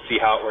we'll see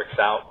how it works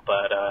out,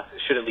 but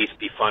it should at least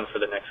be fun for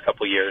the next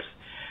couple years.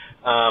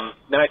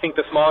 Then I think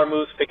the smaller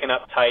moves, picking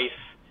up Tice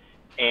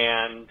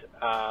and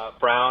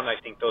Brown, I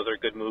think those are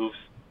good moves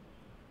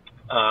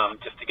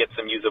just to get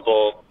some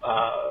usable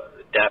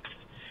depth.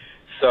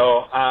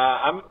 So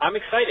I'm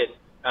excited.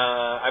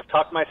 I've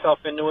talked myself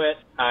into it.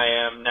 I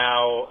am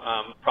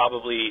now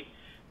probably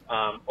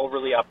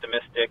overly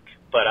optimistic,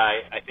 but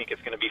I think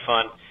it's going to be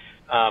fun.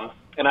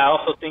 And I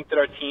also think that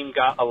our team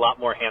got a lot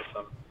more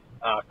handsome.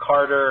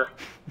 Carter,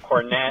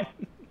 Cornette,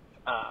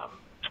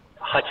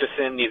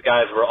 Hutchison, these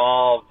guys were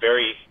all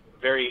very,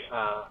 very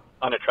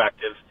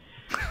unattractive.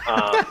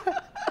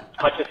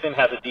 Hutchison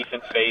has a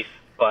decent face,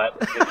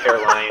 but his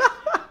hairline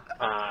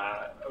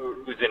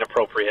was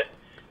inappropriate.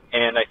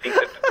 And I think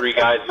that the 3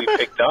 guys we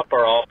picked up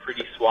are all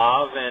pretty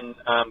suave and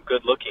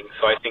good looking.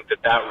 So I think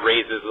that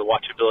raises the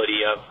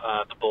watchability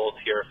of the Bulls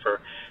here for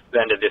the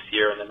end of this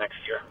year and the next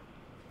year.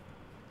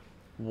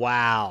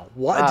 Wow.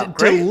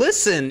 To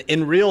listen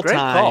in real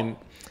time,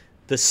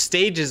 the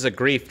stages of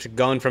grief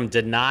going from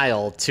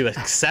denial to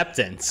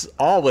acceptance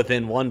all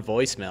within one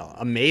voicemail.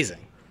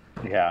 Amazing.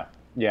 Yeah.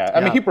 Yeah,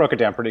 I mean, he broke it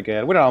down pretty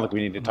good. We don't think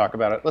we need to talk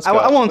about it. Let's go.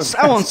 I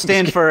won't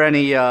stand for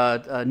any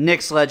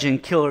Knicks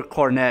legend Killer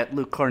Cornette,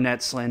 Luke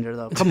Cornette slander,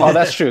 though. Come on,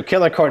 that's true.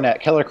 Killer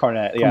Cornette.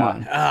 Yeah. Come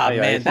on.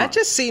 Man, that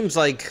just seems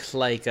like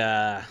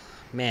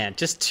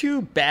just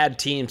 2 bad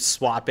teams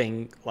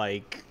swapping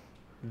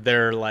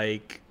their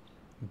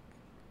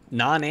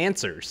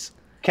non-answers.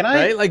 Can I?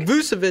 Right? Like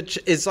Vucevic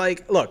is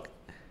look.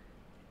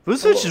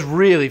 Vucevic is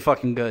really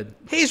fucking good.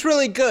 He's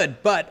really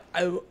good, but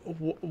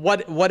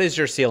what is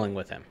your ceiling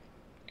with him?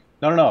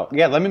 No.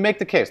 Yeah, let me make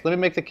the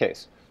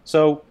case.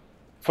 So,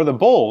 for the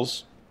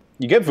Bulls,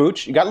 you get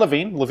Vooch, you got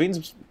Levine.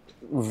 Levine's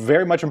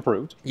very much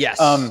improved. Yes.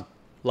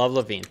 Love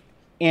Levine.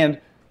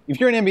 And if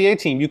you're an NBA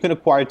team, you can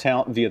acquire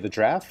talent via the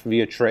draft,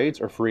 via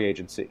trades, or free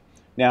agency.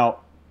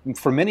 Now,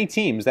 for many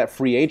teams, that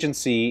free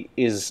agency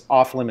is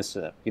off limits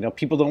to them.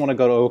 People don't want to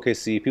go to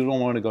OKC. People don't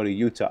want to go to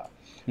Utah.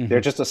 Mm-hmm.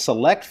 They're just a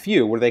select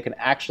few where they can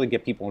actually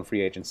get people in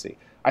free agency.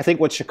 I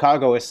think what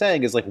Chicago is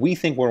saying is we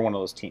think we're one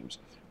of those teams.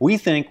 We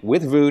think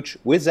with Vooch,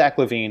 with Zach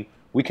LaVine,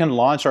 we can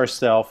launch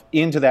ourselves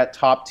into that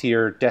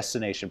top-tier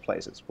destination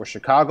places. We're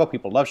Chicago.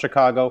 People love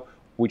Chicago.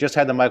 We just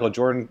had the Michael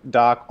Jordan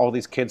doc. All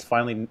these kids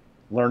finally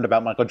learned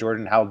about Michael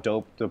Jordan, how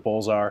dope the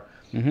Bulls are.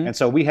 Mm-hmm. And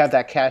so we have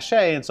that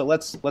cachet, and so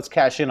let's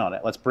cash in on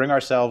it. Let's bring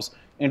ourselves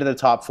into the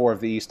top 4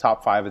 of the East,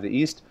 top 5 of the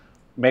East,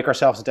 make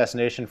ourselves a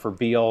destination for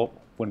Beal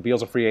when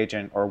Beal's a free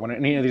agent, or when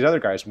any of these other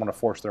guys want to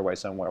force their way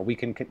somewhere. We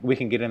can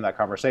get in that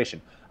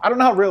conversation. I don't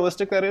know how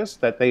realistic that is,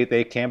 that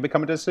they can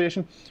become a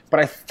destination,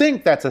 but I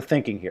think that's a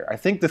thinking here. I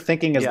think the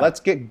thinking is let's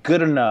get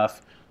good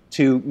enough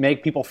to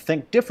make people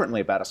think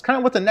differently about us, kind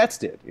of what the Nets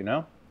did,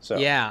 So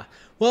yeah.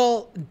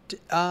 Well,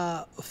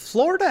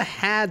 Florida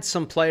had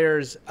some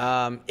players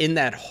in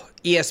that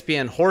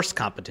ESPN horse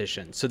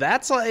competition. So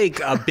that's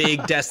a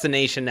big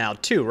destination now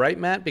too, right,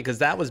 Matt? Because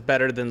that was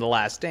better than The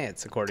Last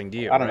Dance, according to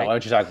you. I don't know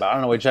what you're talking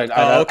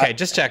about. Okay.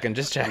 Just checking.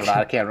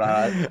 I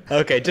can't.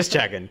 Okay, just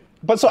checking.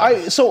 But I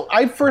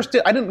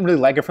didn't really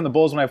like it from the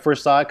Bulls when I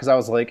first saw it, because I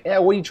was like,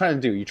 what are you trying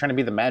to do? You're trying to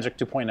be the Magic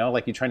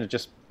 2.0? You're trying to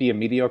just be a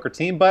mediocre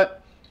team?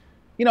 But,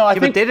 I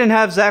think... But they didn't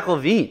have Zach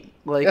LaVine.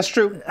 That's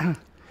true.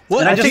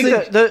 Well, I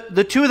think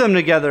the two of them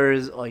together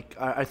is like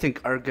I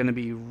think are going to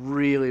be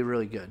really,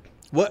 really good.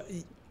 What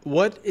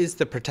is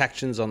the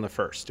protections on the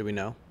first? Do we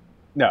know?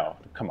 No,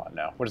 come on,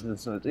 no. What is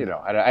this? I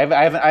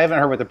haven't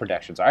heard what the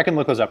protections are. I can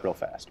look those up real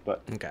fast,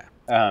 but okay.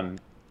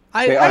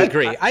 I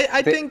agree.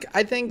 I think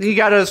you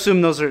got to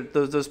assume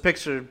those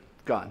picks are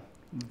gone.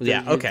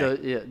 Yeah.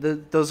 Okay.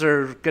 Those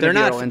are going to be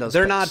Orlando's.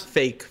 They're not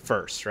fake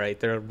first, right?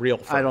 They're real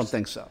first. I don't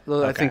think so.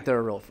 Okay. I think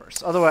they're real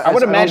first. Otherwise, I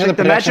would imagine the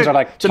protections are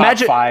like top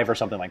 5 or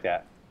something like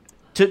that.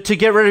 To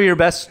get rid of your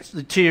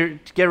best, to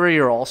get rid of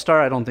your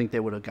all-star, I don't think they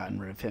would have gotten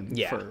rid of him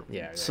for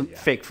some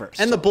fake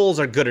first. And the Bulls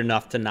are good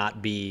enough to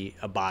not be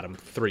a bottom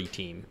 3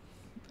 team,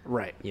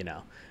 right?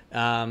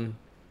 I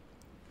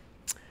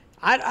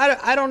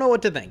don't know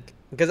what to think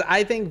because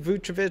I think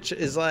Vucevic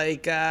is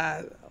like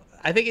I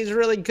think he's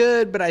really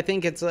good, but I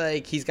think it's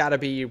like he's got to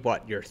be your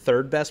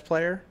 3rd best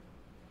player.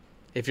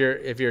 If you're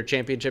a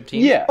championship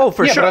team,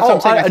 for sure.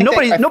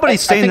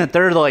 Nobody's saying that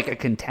they're like a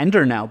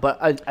contender now,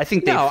 but I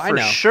think they for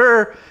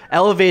sure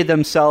elevated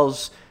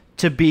themselves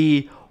to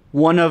be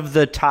one of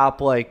the top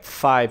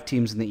 5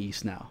 teams in the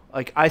East now.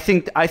 Like I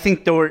think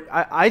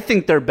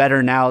they're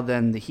better now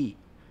than the Heat.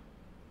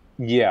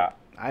 Yeah,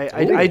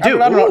 I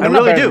do. I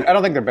really do. I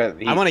don't think they're better than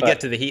the Heat. I want to get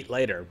to the Heat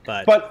later,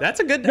 but that's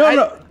a good.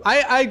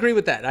 I agree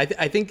with that.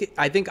 I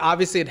think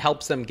obviously it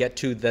helps them get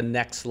to the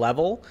next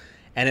level.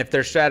 And if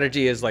their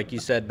strategy is, like you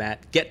said,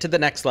 Matt, get to the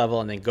next level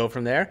and then go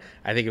from there,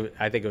 I think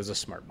it was a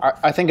smart move.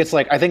 I think it's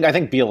I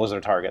think Beal is their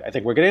target. I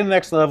think we're getting to the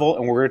next level,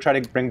 and we're going to try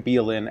to bring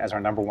Beal in as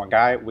our number 1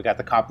 guy. We got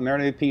the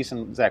complementary piece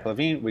in Zach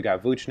LaVine. We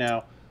got Vooch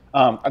now.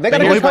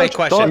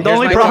 The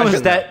only problem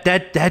is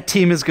that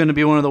team is going to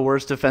be one of the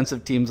worst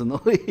defensive teams in the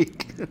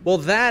league. Well,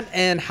 that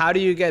and how do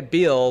you get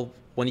Beal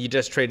when you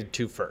just traded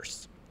 2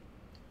 firsts?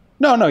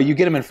 No, you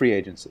get him in free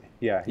agency.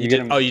 Yeah, you get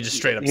him. Oh, you just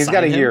straight up. He's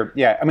got a year.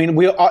 Yeah, I mean,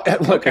 look.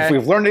 Okay. If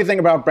we've learned anything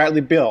about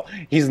Bradley Beal,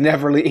 he's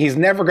never going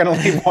to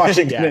leave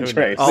Washington in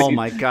trade. Oh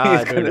my God,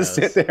 he's going to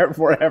sit there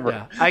forever.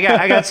 Yeah.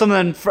 I got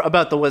something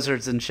about the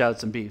Wizards and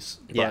shouts and beefs.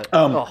 Yeah.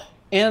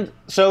 And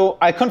so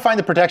I couldn't find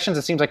the protections.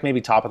 It seems like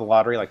maybe top of the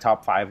lottery, like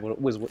top 5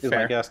 is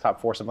my guess, top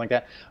 4, something like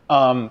that.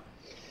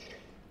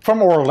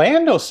 From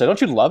Orlando said,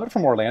 don't you love it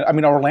from Orlando? I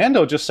mean,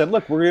 Orlando just said,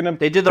 look,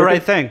 they did the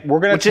right thing.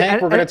 We're going to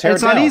tank. We're going to tear it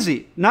down. It's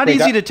not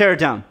easy to tear it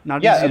down.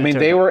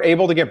 They were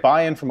able to get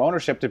buy-in from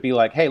ownership to be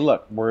like, hey,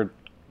 look, we're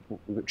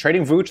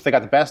trading Vooch. They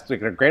got the best. They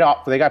got a great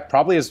offer. They got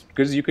probably as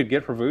good as you could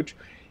get for Vooch.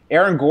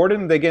 Aaron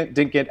Gordon, they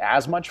didn't get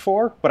as much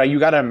for, but you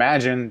got to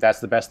imagine that's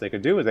the best they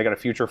could do. Is they got a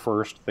future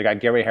first. They got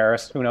Gary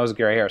Harris. Who knows?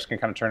 Gary Harris can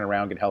kind of turn it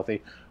around, get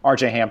healthy.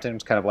 RJ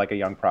Hampton's kind of like a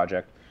young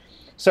project.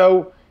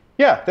 So.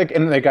 Yeah,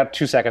 and they got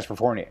 2 seconds for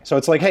Fournier. So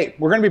it's like, hey,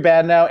 we're going to be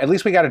bad now. At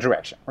least we got a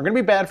direction. We're going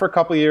to be bad for a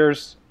couple of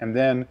years, and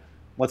then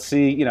let's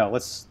see.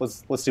 Let's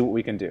see what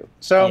we can do.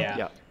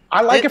 So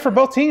I like it for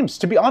both teams.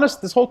 To be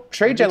honest, this whole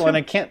trade deadline,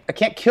 I can't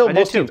kill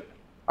both teams.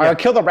 I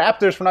kill the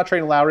Raptors for not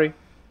trading Lowry,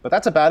 but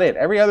that's about it.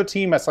 Every other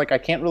team, that's like I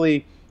can't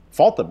really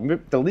fault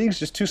them. The league's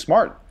just too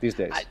smart these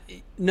days.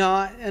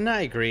 And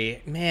I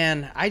agree,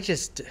 man.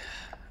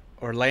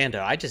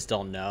 Orlando. I just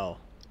don't know.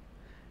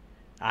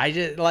 I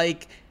just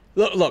like.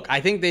 Look,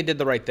 I think they did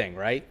the right thing,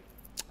 right?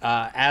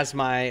 As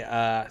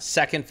my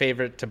second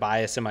favorite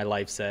Tobias in my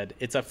life said,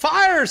 it's a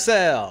fire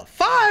sale!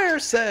 Fire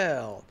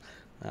sale!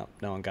 Well,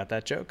 no one got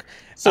that joke.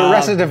 So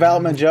Arrested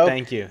Development joke.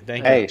 Thank you.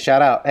 Hey,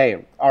 shout out.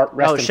 Hey,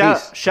 rest in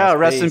peace.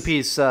 Rest in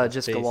peace,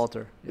 Jessica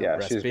Walter. Yeah,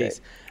 rest she's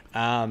peace.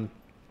 Great.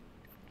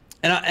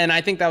 And I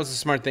think that was a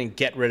smart thing.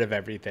 Get rid of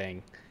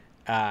everything.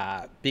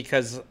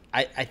 Because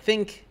I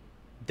think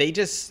they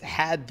just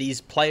had these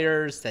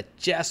players that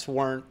just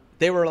weren't.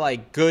 They were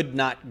like good,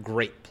 not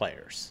great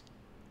players.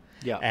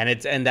 Yeah.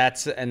 And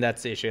that's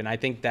the issue. And I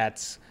think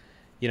that's,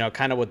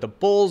 kind of what the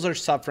Bulls are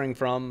suffering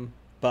from.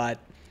 But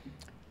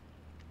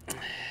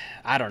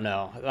I don't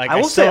know. Like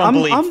I still don't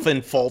believe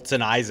in Fultz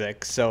and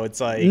Isaac. So it's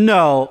like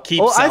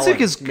keep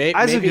selling.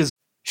 Isaac is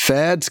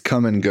fads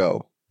come and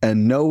go,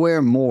 and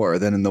nowhere more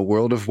than in the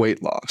world of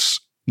weight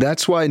loss.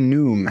 That's why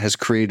Noom has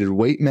created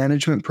weight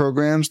management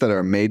programs that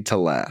are made to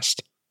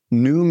last.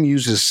 Noom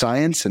uses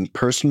science and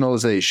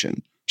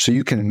personalization so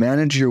you can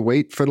manage your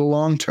weight for the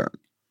long term.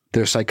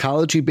 Their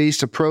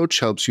psychology-based approach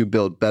helps you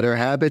build better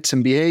habits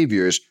and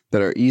behaviors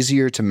that are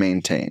easier to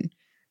maintain.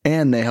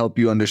 And they help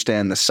you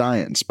understand the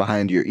science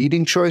behind your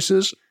eating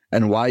choices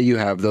and why you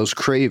have those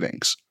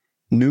cravings.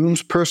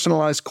 Noom's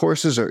personalized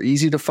courses are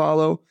easy to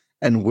follow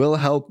and will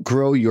help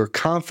grow your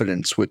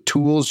confidence with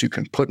tools you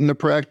can put into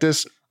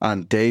practice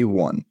on day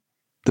one.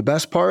 The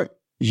best part?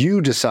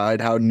 You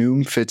decide how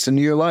Noom fits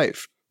into your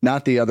life,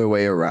 not the other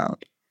way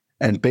around.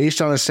 And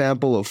based on a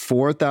sample of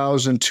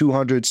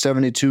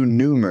 4,272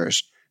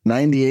 Noomers,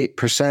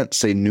 98%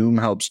 say Noom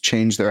helps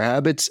change their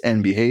habits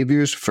and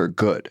behaviors for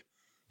good.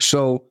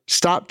 So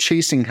stop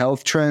chasing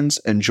health trends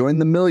and join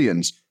the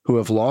millions who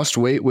have lost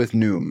weight with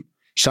Noom.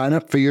 Sign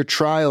up for your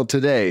trial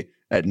today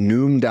at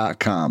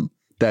Noom.com.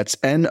 That's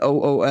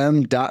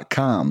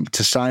Noom.com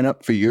to sign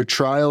up for your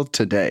trial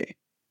today.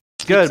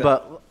 Good,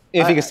 but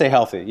if he can stay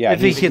healthy, if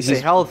he can stay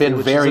healthy,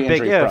 which is a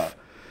big if.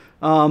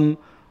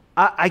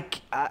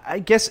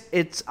 I guess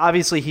it's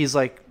obviously he's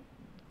like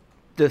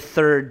the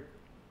third,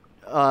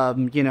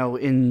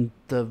 in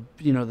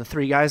the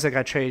three guys that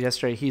got traded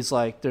yesterday. He's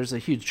like, there's a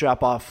huge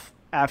drop off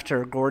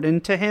after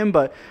Gordon to him,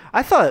 but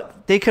I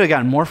thought they could have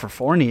gotten more for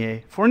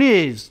Fournier.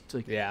 Fournier is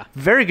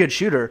very good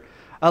shooter.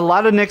 A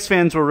lot of Knicks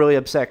fans were really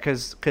upset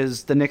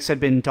because the Knicks had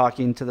been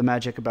talking to the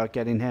Magic about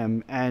getting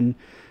him, and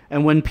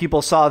when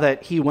people saw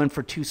that he went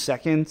for 2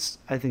 seconds,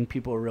 I think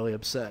people were really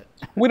upset.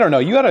 We don't know.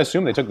 You got to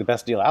assume they took the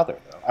best deal out there,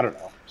 though. I don't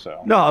know.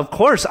 So no, of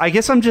course. I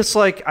guess I'm just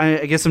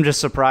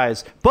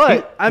surprised.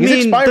 But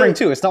he's expiring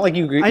too. It's not like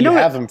you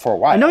have him for a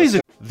while. I know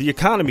he's. The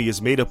economy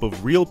is made up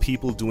of real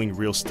people doing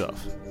real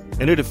stuff,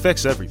 and it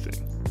affects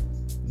everything,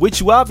 which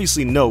you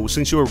obviously know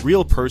since you're a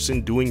real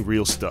person doing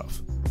real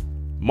stuff.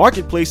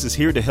 Marketplace is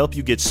here to help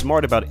you get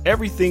smart about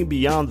everything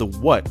beyond the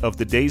what of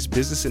the day's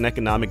business and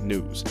economic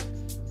news.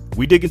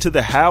 We dig into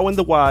the how and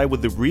the why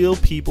with the real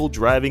people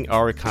driving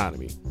our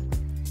economy.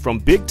 From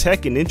big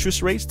tech and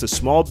interest rates to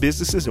small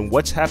businesses and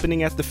what's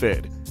happening at the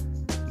Fed,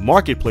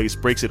 Marketplace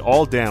breaks it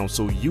all down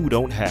so you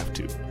don't have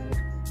to.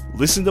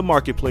 Listen to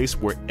Marketplace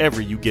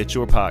wherever you get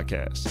your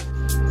podcasts.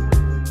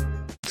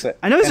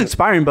 I know he's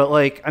expiring, but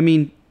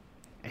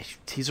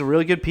he's a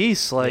really good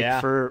piece.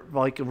 For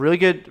a really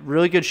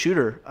good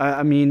shooter.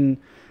 I don't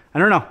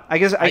know. I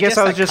guess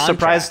I was just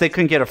surprised they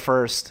couldn't get a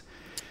first.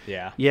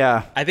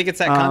 Yeah. I think it's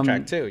that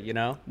contract too.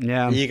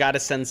 Yeah. You got to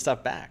send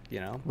stuff back.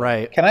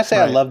 Right. Can I say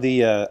I love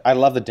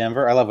the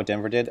Denver? I love what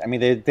Denver did. I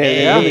mean,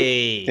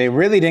 they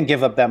really didn't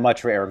give up that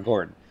much for Aaron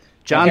Gordon.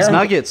 John's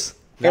Nuggets.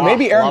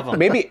 Maybe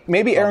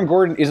Aaron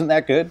Gordon isn't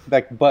that good,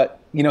 but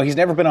he's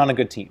never been on a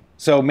good team.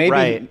 So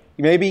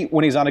maybe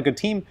when he's on a good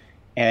team,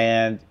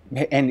 and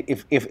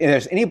if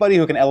there's anybody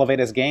who can elevate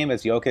his game,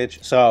 it's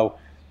Jokic. So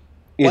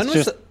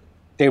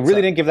they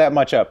really didn't give that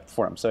much up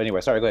for him. So anyway,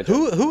 sorry, go ahead.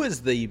 Who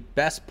is the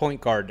best point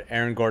guard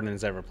Aaron Gordon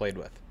has ever played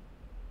with?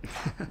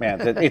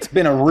 Man, it's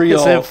been a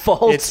real.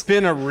 It's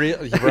been a real.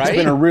 Right? It's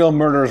been a real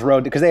murderer's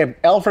road because they have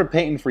Alfred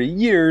Payton for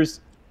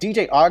years.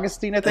 DJ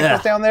Augustine, I think,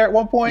 was down there at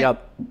one point.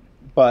 Yep.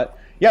 But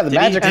yeah, the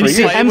Magic for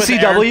years.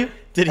 MCW.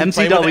 Did he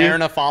play with Aaron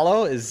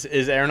Afalo? Is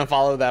Aaron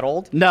Afalo that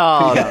old?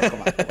 No,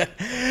 come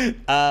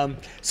on.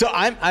 So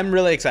I'm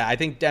really excited. I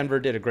think Denver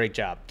did a great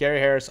job. Gary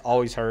Harris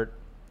always hurt.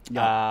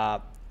 Yeah.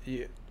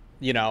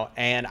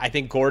 And I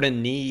think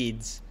Gordon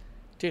needs,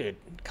 dude,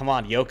 come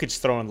on, Jokic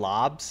throwing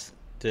lobs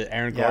to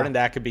Aaron Gordon,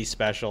 that could be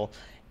special.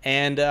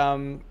 And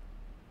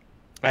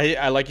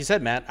I like you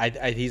said,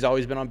 Matt, he's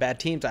always been on bad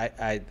teams.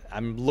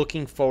 I'm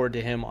looking forward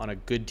to him on a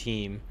good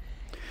team.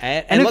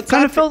 And it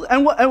kind of felt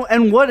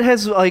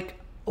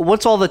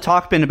what's all the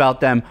talk been about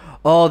them?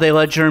 Oh, they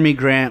let Jeremy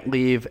Grant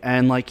leave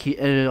and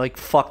he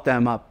fucked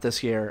them up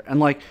this year.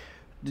 And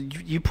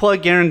you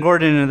plug Aaron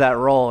Gordon into that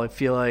role, I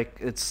feel like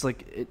it's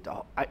it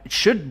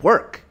should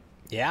work.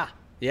 Yeah.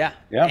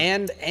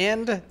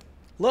 And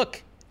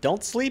look,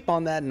 don't sleep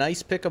on that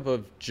nice pickup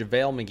of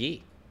JaVale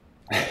McGee.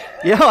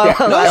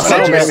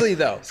 Seriously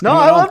though. No,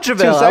 I love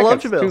JaVale. I love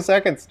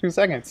JaVale. 2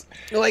 seconds.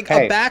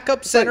 A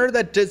backup center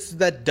that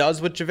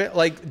does what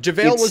JaVale.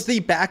 JaVale was the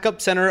backup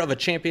center of a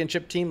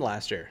championship team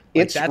last year.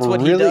 That's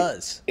what he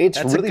does. That's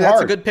hard.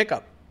 That's a good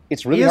pickup.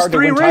 It's really hard to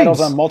win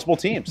titles on multiple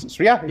teams.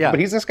 So but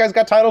this guy's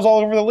got titles all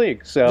over the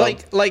league. So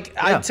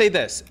I'd say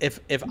this: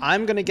 if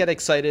I'm gonna get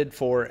excited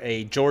for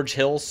a George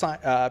Hill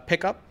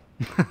pickup,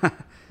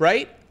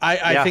 right?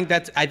 I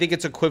think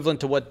it's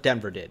equivalent to what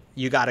Denver did.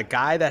 You got a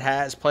guy that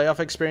has playoff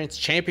experience,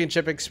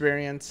 championship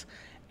experience,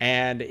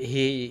 and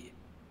he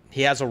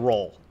has a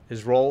role.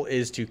 His role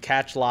is to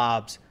catch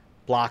lobs,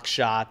 block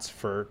shots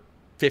for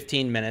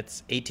 15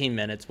 minutes, 18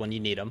 minutes when you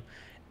need them.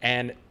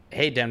 And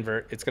hey,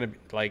 Denver, it's gonna be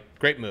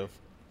great move.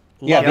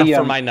 Love it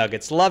for my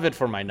Nuggets. Love it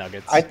for my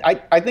Nuggets.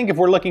 I think if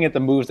we're looking at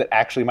the moves that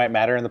actually might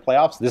matter in the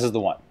playoffs, this is the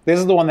one. This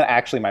is the one that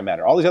actually might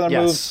matter. All these other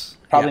moves,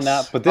 probably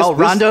not. But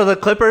Rondo the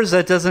Clippers,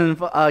 that doesn't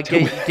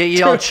get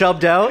you all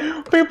chubbed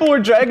out. People are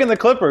dragging the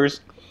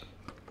Clippers,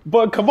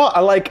 but come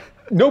on,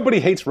 nobody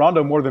hates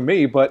Rondo more than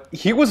me, but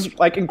he was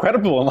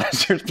incredible in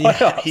last year's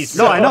playoffs.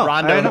 I know.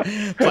 Rondo.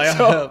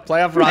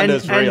 Playoff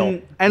Rondo's real.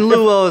 And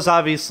Lou Will is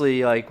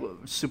obviously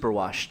super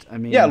washed.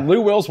 Lou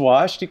Will's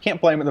washed. You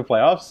can't play him in the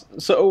playoffs.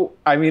 So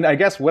I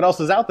guess what else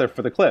is out there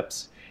for the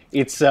Clips?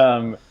 It's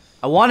I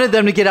wanted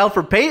them to get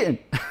Alfred Payton.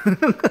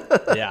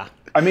 Yeah.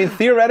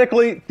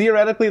 Theoretically,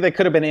 they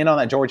could have been in on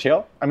that George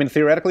Hill.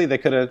 Theoretically, they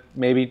could have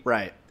maybe.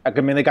 Right.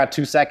 They got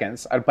 2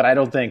 seconds, but I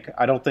don't think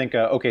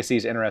OKC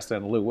is interested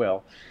in Lou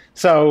Will.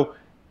 So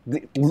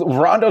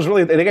Rondo's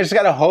really. They just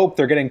got to hope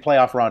they're getting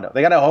playoff Rondo.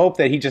 They got to hope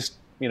that he just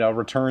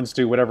returns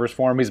to whatever his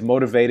form. He's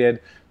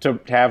motivated to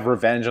have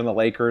revenge on the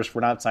Lakers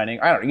for not signing.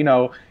 I don't.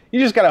 You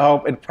just got to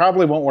hope. It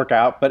probably won't work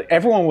out. But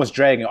everyone was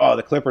dragging. Oh,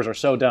 the Clippers are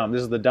so dumb.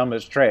 This is the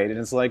dumbest trade. And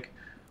it's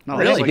no,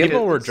 really?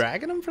 People were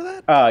dragging him for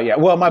that? Yeah.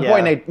 Well, my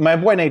boy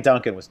Nate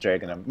Duncan was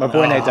dragging him. My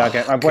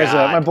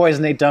boy's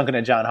Nate Duncan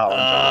and John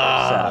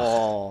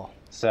Holland.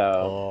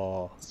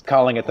 So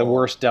calling it the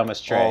worst,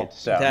 dumbest trade.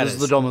 This is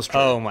the dumbest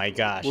trade. Oh my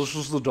gosh. This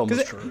is the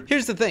dumbest trade.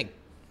 Here's the thing.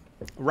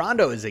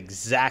 Rondo is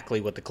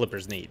exactly what the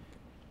Clippers need.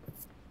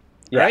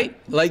 right?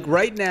 Like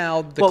right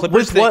now, the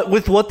Clippers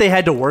with what they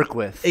had to work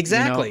with.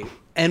 Exactly. You know?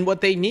 And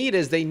what they need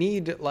is they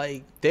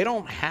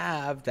don't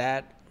have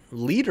that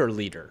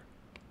leader.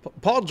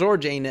 Paul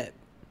George ain't it.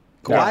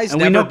 Kawhi's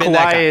never been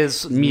that guy.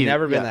 Is mute. He's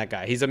never been that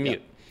guy. He's a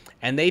mute.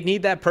 And they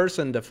need that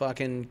person to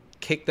fucking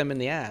kick them in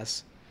the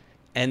ass.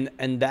 And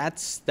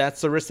that's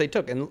the risk they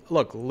took. And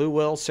look, Lou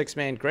Will,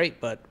 6-man,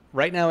 great, but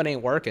right now it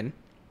ain't working.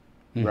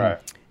 Right.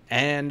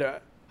 And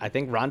I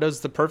think Rondo's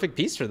the perfect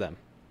piece for them.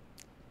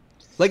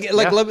 Let me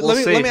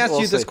ask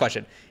you this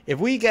question. If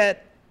we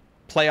get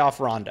playoff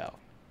Rondo,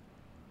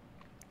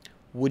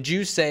 would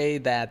you say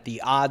that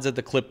the odds of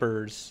the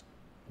Clippers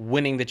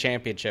winning the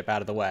championship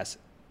out of the West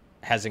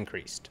has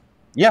increased?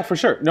 Yeah, for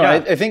sure. No,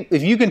 I think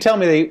if you can tell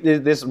me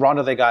this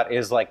Rondo they got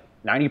is like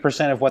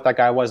 90% of what that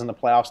guy was in the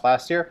playoffs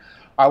last year,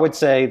 I would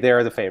say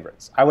they're the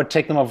favorites. I would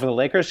take them over the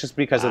Lakers just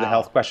because of the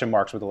health question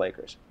marks with the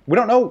Lakers. We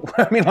don't know.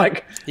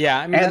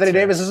 Anthony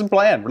Davis isn't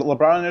playing.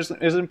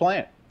 LeBron isn't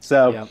playing.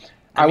 So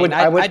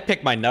I'd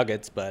pick my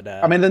Nuggets, but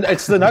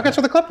it's the Nuggets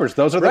or the Clippers.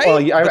 Those are the. Right? Well,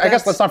 I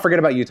guess let's not forget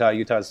about Utah.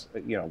 Utah's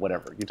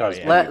whatever. Utah's.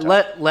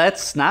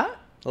 Let's not.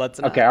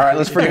 Okay, all right.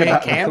 Let's forget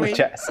about can we?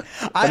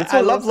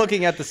 I love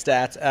looking at the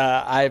stats.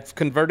 I've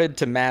converted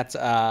to Matt's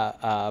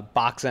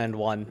box end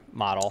one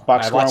model.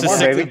 Box score one,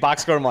 baby.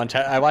 Box score one.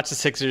 I watch the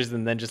Sixers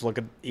and then just look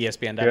at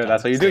ESPN.com. Yeah,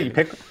 that's what you do. You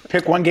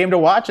pick one game to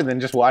watch and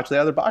then just watch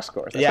the other box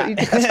scores. That's what you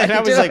do. And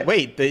I was like,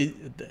 wait, the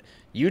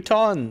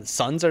Utah and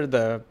Suns are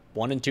the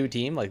 1 and 2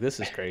 team? Like, this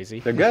is crazy.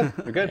 They're good.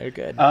 They're good. They're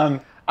good.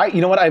 You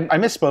know what? I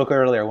misspoke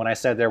earlier when I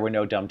said there were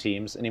no dumb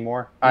teams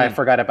anymore. I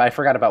forgot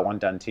about one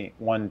dumb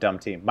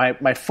team.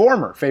 My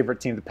former favorite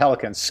team, the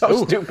Pelicans.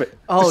 Stupid.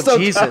 Oh, so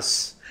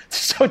Jesus. Dumb.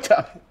 So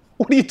dumb.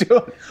 What are you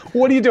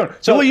doing?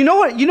 So well, you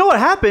know what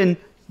happened?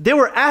 They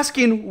were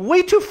asking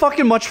way too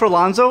fucking much for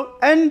Lonzo,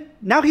 and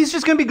now he's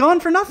just going to be gone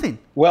for nothing.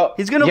 Well,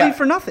 he's going to leave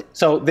for nothing.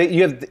 So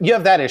you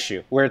have that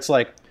issue where it's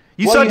like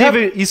you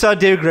saw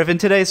David Griffin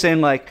today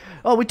saying like,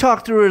 "Oh, we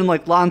talked through it, and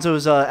like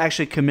Lonzo's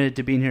actually committed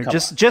to being here,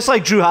 just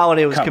like Drew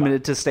Holiday was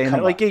committed to staying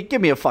there." Like,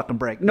 give me a fucking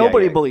break.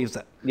 Nobody believes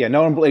that. Yeah,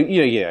 no one believes.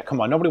 Yeah. Come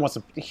on, nobody wants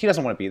to. He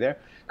doesn't want to be there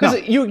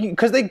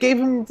because they gave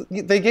him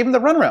the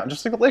runaround,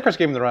 just like the Lakers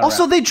gave him the runaround.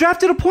 Also, they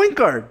drafted a point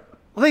guard.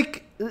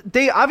 Like,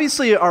 they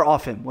obviously are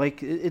off him. Like,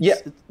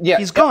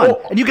 he's gone,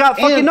 and you got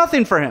fucking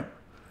nothing for him.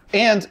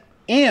 And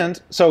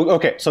so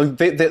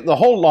the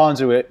whole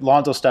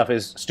Lonzo stuff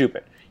is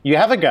stupid. You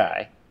have a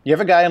guy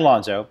in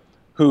Lonzo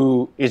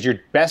who is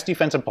your best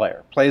defensive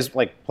player, plays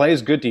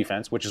good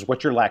defense, which is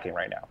what you're lacking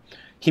right now.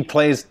 He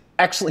plays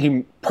excellent.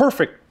 He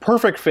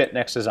perfect fit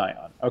next to Zion.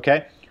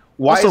 Okay.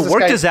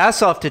 Worked his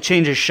ass off to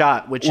change his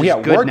shot, which is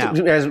good now.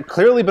 Has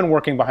clearly been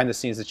working behind the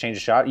scenes to change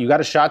his shot. You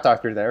got a shot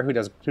doctor there who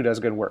does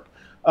good work.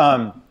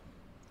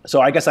 So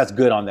I guess that's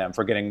good on them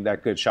for getting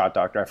that good shot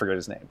doctor. I forget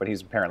his name, but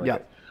he's apparently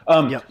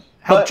good.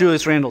 Helped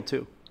Julius Randle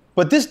too.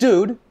 But this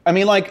dude, I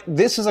mean, like,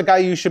 this is a guy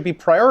you should be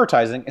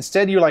prioritizing.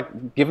 Instead, you're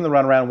like giving the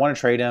runaround, want to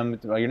trade him.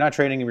 You're not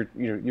trading him.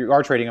 You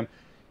are trading him.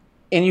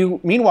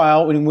 And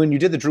meanwhile, when you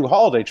did the Drew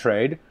Holiday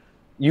trade,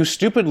 you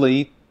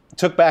stupidly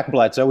took back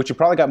Bledsoe, which you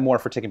probably got more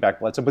for taking back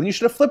Bledsoe. But you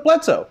should have flipped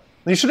Bledsoe.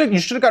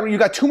 You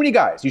got too many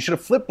guys. You should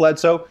have flipped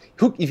Bledsoe.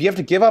 If you have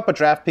to give up a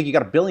draft pick, you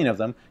got a billion of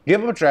them.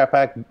 Give up a draft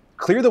pick,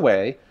 clear the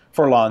way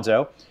for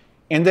Lonzo,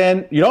 and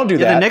then you don't do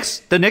that.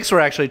 The Knicks were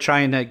actually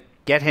trying to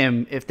get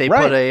him if they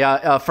put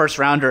a first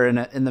rounder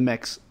in the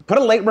mix. Put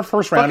a late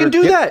first rounder.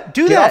 Fucking do that.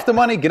 Get off the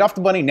money. Get off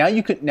the money. Now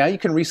you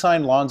can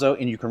re-sign Lonzo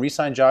and you can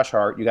re-sign Josh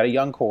Hart. You got a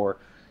young core.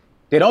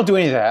 They don't do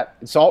any of that.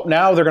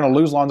 Now they're going to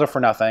lose Lonzo for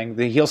nothing.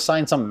 He'll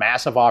sign some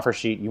massive offer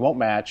sheet. You won't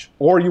match,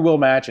 or you will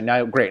match, and now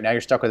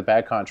you're stuck with a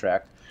bad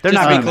contract. They're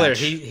not going to be clear.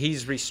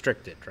 He's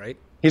restricted, right?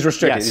 He's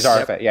restricted. Yes. He's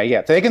RFA.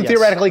 Yeah. They can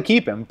theoretically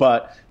keep him,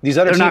 but these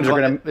other teams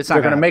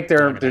are going to make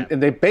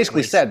and they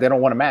basically said they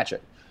don't want to match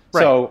it.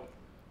 Right. So,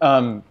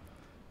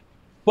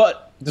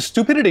 but the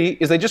stupidity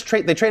is they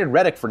traded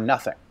Redick for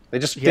nothing. They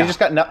just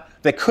got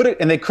they could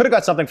have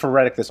got something for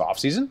Redick this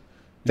offseason.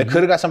 They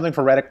could have got something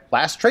for Redick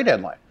last trade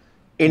deadline.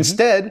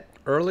 Instead,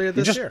 earlier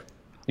this year.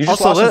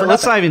 Also,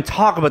 let's not even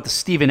talk about the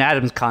Steven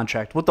Adams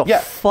contract. What the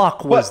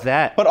fuck was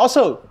that? But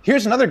also,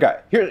 here's another guy.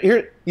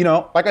 Here,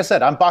 like I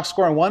said, I'm box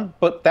scoring one,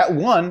 but that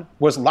one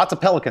was lots of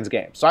Pelicans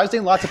games. So I was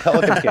doing lots of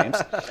Pelicans games,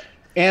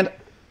 and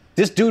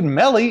this dude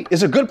Melly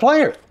is a good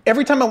player.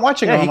 Every time I'm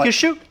watching him, he can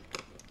shoot.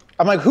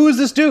 I'm like, who is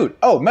this dude?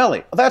 Oh,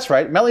 Melly. Oh, that's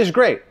right. Melly's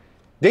great.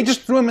 They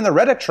just threw him in the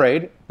Redick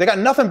trade. They got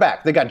nothing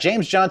back. They got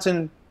James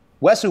Johnson,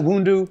 Wes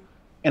Iwundu,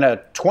 and a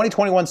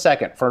 2021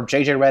 second for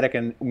J.J. Redick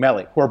and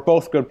Melly, who are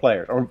both good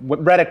players. Or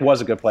Redick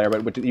was a good player,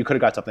 but you could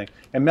have got something.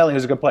 And Melly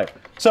was a good player.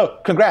 So,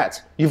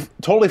 congrats. You've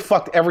totally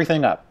fucked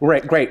everything up.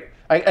 Great.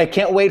 I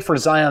can't wait for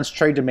Zion's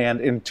trade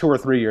demand in 2 or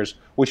 3 years,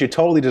 which you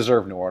totally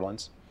deserve, New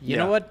Orleans. You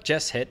know what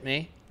just hit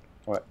me?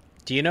 What?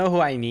 Do you know who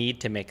I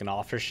need to make an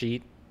offer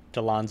sheet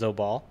to Lonzo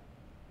Ball?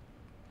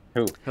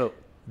 Who?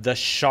 The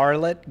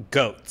Charlotte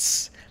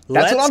Goats.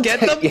 Let's get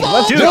the ball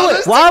let's do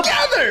it.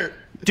 together.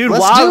 Dude,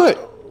 let's do it.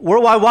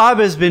 Worldwide Wob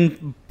has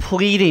been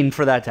pleading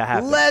for that to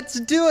happen. Let's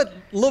do it.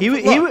 Look,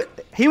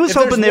 he was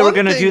hoping they were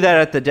going to do that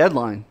at the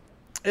deadline.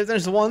 if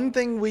there's one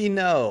thing we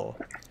know,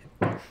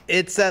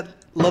 it's that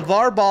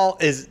LeVar Ball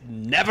is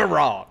never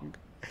wrong.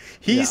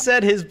 He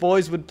said his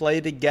boys would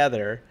play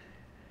together.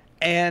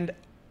 And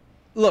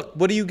look,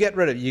 what do you get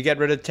rid of? You get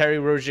rid of Terry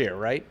Rozier,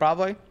 right?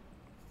 Probably.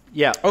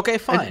 Yeah. Okay,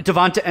 fine. And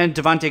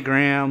Devontae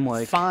Graham,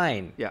 like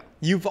fine. Yeah.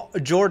 You've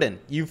been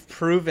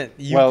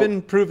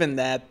proven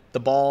that the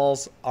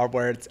balls are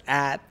where it's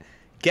at.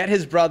 Get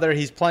his brother.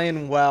 He's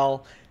playing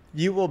well.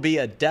 You will be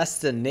a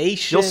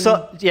destination.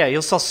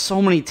 You'll sell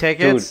so many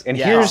tickets. Dude,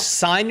 and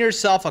sign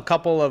yourself a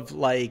couple of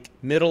like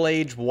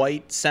middle-aged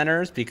white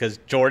centers because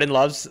Jordan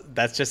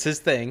that's just his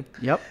thing.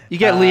 Yep. You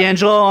get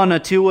LiAngelo on a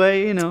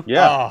two-way,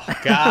 Yeah. Oh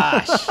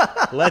gosh.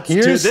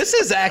 This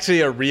is actually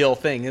a real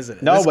thing, isn't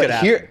it? No, but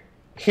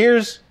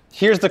here's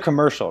the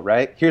commercial,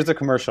 right? Here's the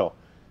commercial.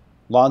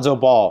 Lonzo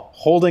Ball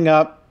holding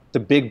up the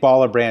big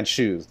baller brand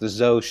shoes, the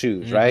Zoe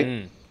shoes,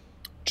 right?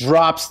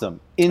 Drops them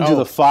into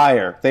the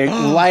fire. They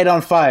light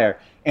on fire.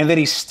 And then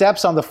he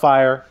steps on the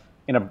fire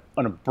on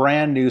a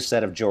brand new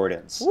set of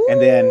Jordans. Woo! And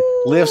then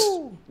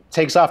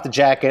takes off the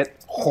jacket,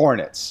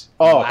 Hornets.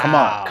 Oh,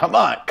 wow. Come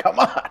on.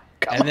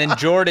 And then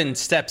Jordan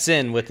steps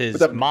in with his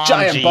mom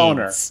giant jeans.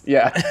 Boner.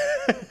 Yeah.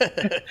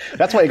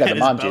 That's why you got the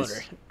mom jeans.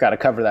 Got to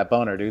cover that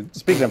boner, dude.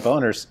 Speaking of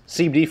boners,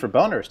 CBD for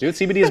boners, dude.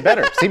 CBD is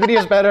better. CBD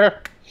is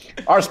better.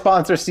 Our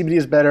sponsor, CBD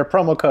is better.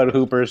 Promo code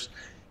Hoopers.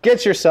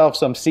 Get yourself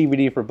some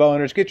CBD for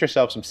boners. Get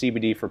yourself some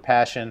CBD for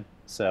passion.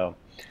 So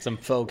some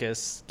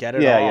focus. Get it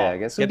all. Yeah. I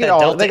guess. Get that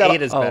Delta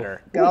 8 is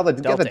better. Get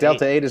the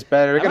Delta 8 is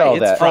better. Get all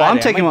that. I'm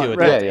taking one.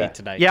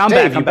 Tonight. Yeah, I'm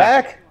Dave, back. I'm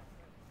back.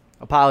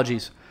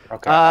 Apologies.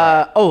 Okay.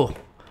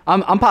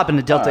 I'm popping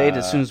the Delta 8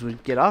 as soon as we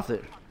get off there.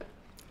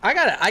 I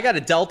got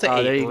a Delta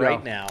 8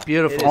 right now.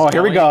 Beautiful.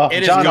 Here we go.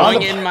 It is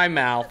going in my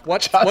mouth.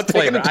 What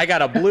flavor? I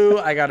got a blue,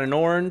 I got an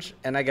orange,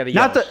 and I got a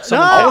yellow.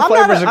 All the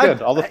flavors are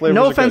good. All the flavors are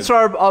good. No offense to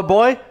our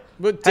boy.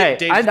 Hey,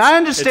 Dave, I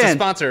understand. It's a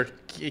sponsor.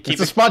 It's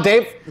a sponsor,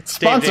 Dave. It's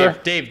sponsor.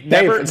 Dave.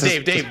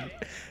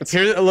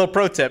 Here's a little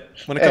pro tip.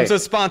 When it comes to a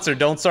sponsor,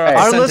 don't start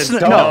off a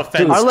sentence. No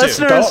offense. Our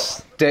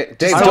listeners. Dave,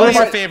 tell me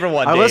your favorite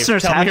one, Dave. Our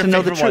listeners have to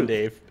know the truth.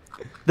 Dave.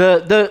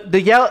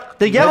 The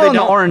yellow and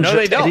the orange. No,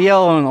 they don't. The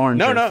yellow and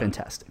orange are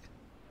fantastic.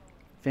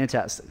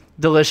 Fantastic.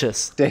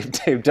 Delicious. Dave,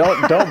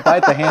 don't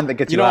bite the hand that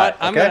gets you know out.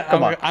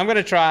 what? I'm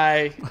gonna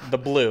try the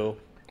blue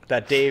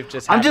that Dave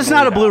just. I'm just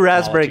not a blue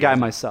raspberry guy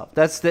myself.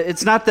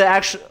 It's not the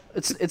actual.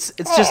 It's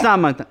just not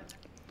my thing.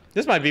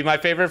 This might be my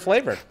favorite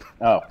flavor.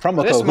 Oh, promo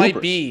code This might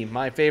Hoopers. be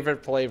my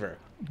favorite flavor.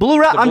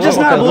 I'm just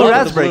not a blue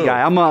raspberry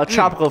guy. I'm a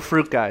tropical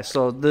fruit guy.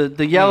 So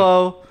the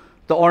yellow,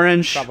 the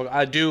orange.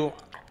 I do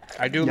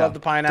love the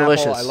pineapple.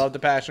 Delicious. I love the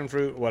passion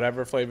fruit.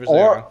 Whatever flavors they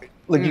are.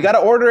 Like you got to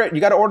order it.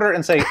 You got to order it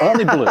and say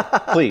only blue,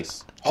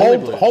 please.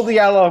 Hold the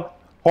yellow.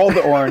 Hold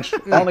the orange.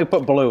 Only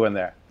put blue in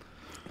there.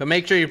 But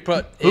make sure you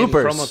put in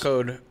promo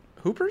code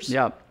Hoopers.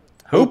 Yeah.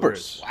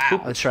 Hoopers.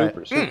 Wow. That's right.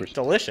 Hoopers.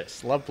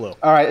 Delicious. Love blue.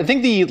 All right. I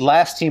think the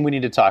last team we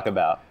need to talk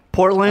about.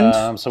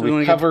 Portland. So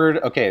we covered.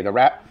 Okay. The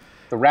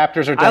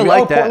Raptors are done. I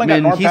like that. Portland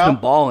Man, got he's been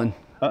balling.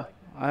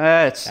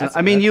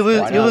 You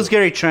lose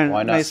Gary Trent.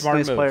 Why not? Nice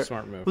player.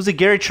 Smart move. Was it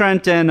Gary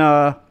Trent and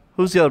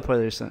who's the other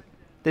player they sent?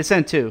 They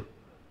sent two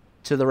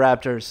to the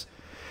Raptors.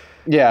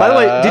 Yeah. By the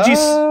way, did you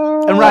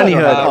and Rodney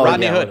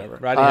Hood?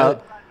 Rodney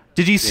Hood.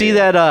 Did you see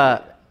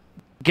that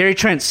Gary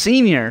Trent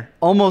Sr.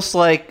 almost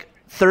like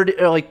 30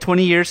 or like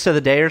 20 years to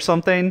the day or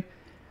something?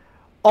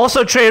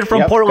 Also traded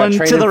from Portland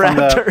to the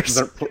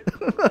Raptors.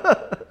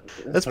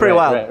 That's pretty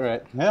wild.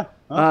 Right. Yeah.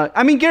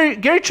 I mean,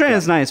 Gary Trent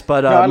is nice,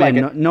 but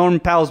Norman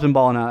Powell's been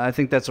balling out. I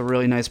think that's a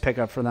really nice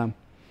pickup for them.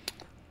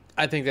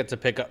 I think that's a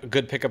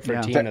good pickup for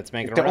a team that's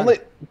making a run.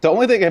 The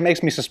only thing that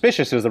makes me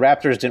suspicious is the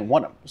Raptors didn't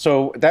want him.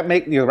 So the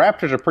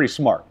Raptors are pretty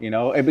smart,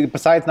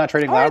 Besides not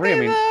trading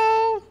Lowry,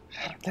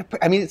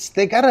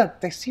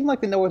 they seem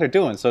like they know what they're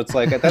doing. So it's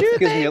like that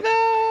gives me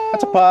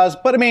that's a pause.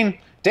 But I mean,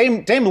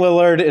 Dame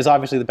Lillard is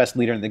obviously the best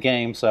leader in the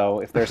game. So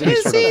if there's any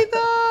sort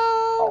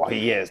of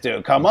he is,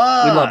 dude. Come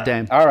on. We love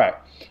Dame. All right.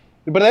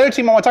 But the other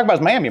team I want to talk about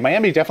is Miami.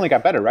 Miami definitely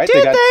got better, right?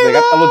 They got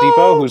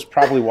Oladipo, who's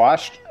probably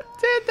washed.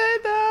 Did they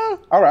though?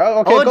 All right.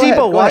 Okay.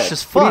 Oladipo washed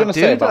as fuck,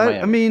 dude.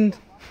 I mean,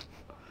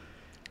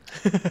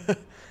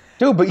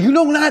 dude, but you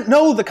do not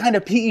know the kind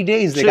of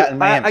PEDs they got in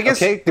Miami. I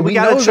guess okay? we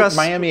gotta trust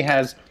Miami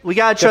has. We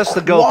gotta trust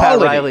the Pat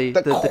Riley,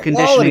 the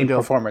conditioning go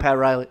performance. Pat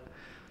Riley.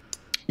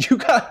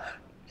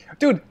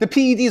 Dude, the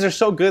PEDs are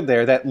so good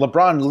there that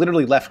LeBron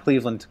literally left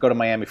Cleveland to go to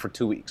Miami for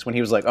 2 weeks when he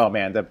was like, "Oh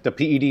man, the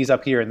PEDs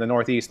up here in the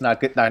Northeast not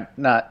good, not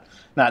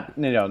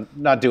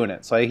doing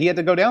it." So he had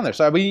to go down there.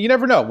 So I mean, you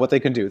never know what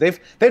they can do. They've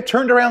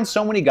turned around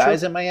so many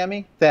guys in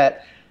Miami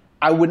that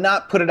I would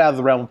not put it out of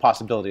the realm of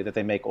possibility that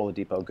they make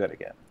Oladipo good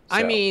again. So.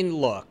 I mean,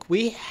 look,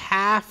 we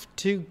have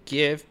to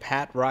give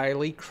Pat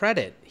Riley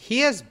credit.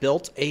 He has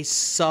built a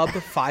sub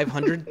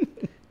 500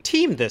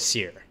 team this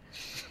year.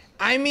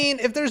 I mean,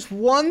 if there's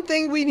one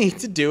thing we need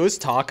to do is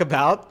talk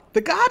about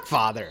the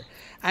Godfather.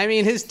 I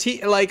mean, his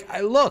team,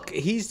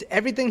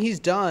 everything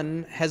he's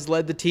done has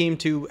led the team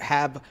to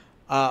have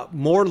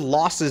more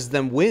losses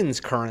than wins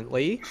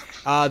currently.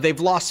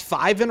 They've lost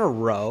 5 in a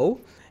row.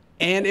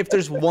 And if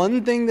there's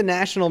one thing the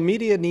national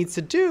media needs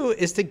to do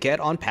is to get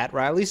on Pat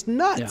Riley's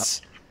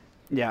nuts.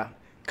 Yeah.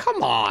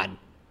 Come on.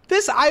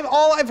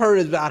 All I've heard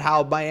is about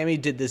how Miami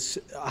did this,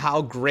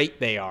 how great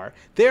they are.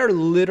 They're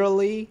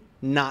literally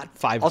not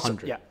 500. Also,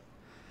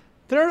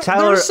 they're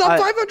a sub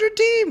 500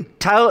 team.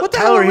 What the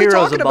hell Tyler are we Hero's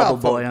talking a bubble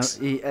about, boy. folks?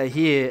 He's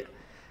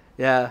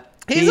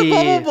a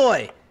bubble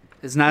boy.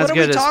 Is not as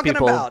good as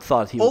people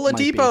thought he might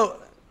be.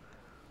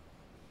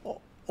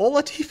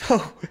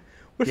 Oladipo.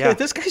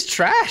 This guy's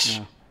trash.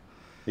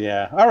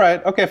 Yeah. All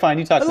right. Okay. Fine.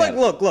 You talk.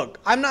 Look.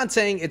 I'm not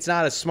saying it's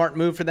not a smart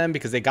move for them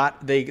because they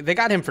got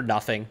him for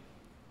nothing.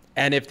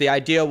 And if the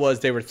idea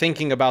was they were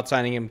thinking about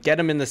signing him, get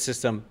him in the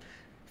system,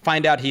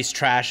 find out he's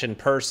trash in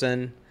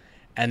person,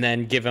 and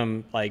then give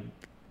him like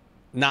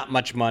not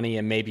much money,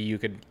 and maybe he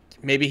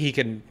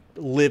can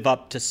live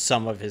up to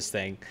some of his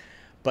thing.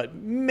 But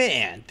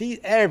man,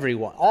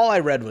 all I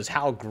read was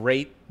how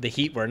great the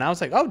Heat were, and I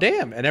was like, oh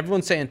damn! And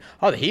everyone's saying,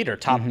 oh, the Heat are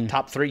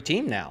top 3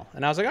 team now,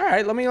 and I was like, all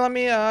right, let me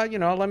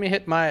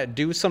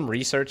do some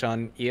research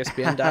on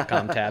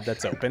ESPN.com tab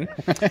that's open,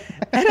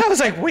 and I was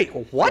like, wait,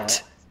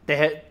 what?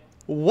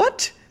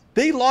 What?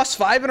 They lost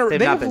 5 in a row.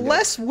 They have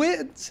less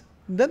wins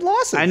than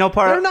losses. I know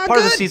part of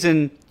the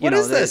season. What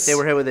is this? They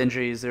were hit with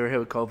injuries. They were hit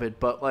with COVID.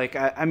 But like,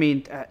 I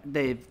mean,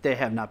 they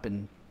have not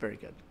been very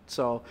good.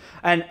 So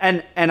and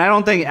I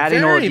don't think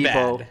adding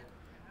Oladipo,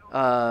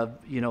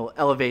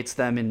 elevates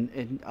them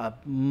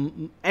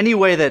in any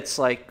way that's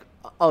like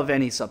of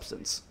any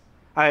substance.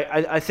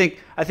 I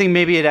think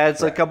maybe it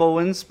adds a couple of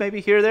wins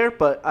maybe here or there.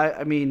 But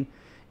I mean,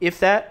 if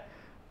that.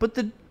 But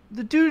the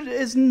dude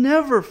is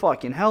never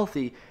fucking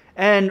healthy.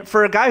 And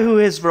for a guy who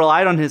has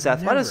relied on his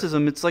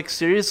athleticism, it's like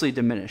seriously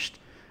diminished.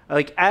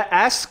 Like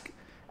ask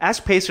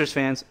Pacers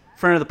fans,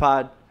 friend of the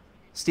pod,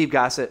 Steve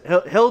Gossett.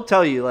 He'll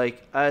tell you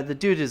like the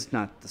dude is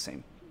not the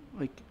same.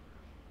 Like,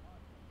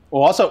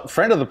 well, also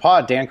friend of the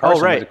pod, Dan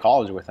Carson went to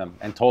college with him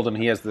and told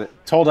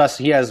us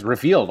he has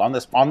revealed on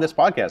this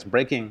podcast,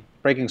 breaking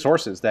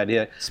sources that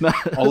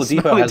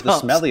Oladipo has the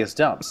smelliest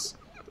dumps.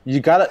 You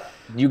gotta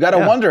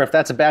wonder if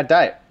that's a bad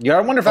diet. You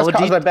gotta wonder if that's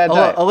caused by a bad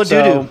diet.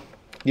 So,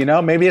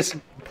 maybe it's.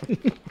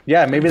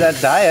 Yeah, maybe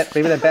that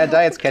bad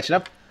diet's catching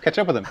up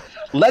with him.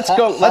 Let's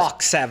go.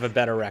 Hawks have a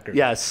better record.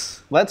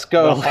 Yes. Let's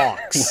go. The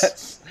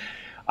Hawks.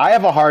 I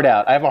have a hard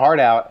out.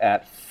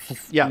 At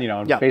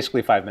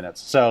basically 5 minutes.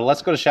 So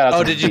let's go to shout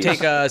outs. Oh, did you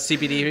take a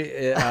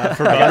CBD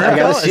for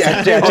boners?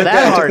 I took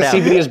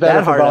CBD is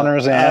better for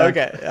boners. And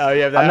okay. Oh,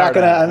 yeah.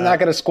 I'm not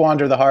gonna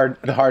squander the hard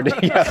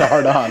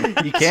on.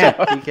 You can't.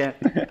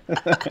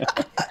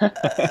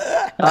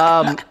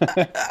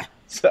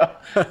 So,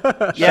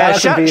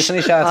 shout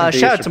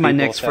out to my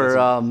Knicks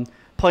for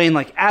playing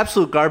like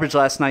absolute garbage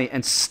last night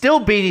and still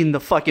beating the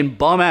fucking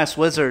bum ass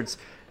Wizards.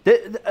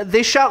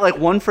 They shot like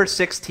 1 for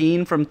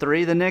 16 from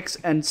 3, the Knicks,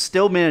 and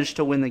still managed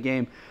to win the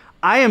game.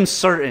 I am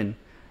certain,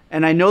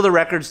 and I know the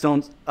records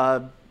don't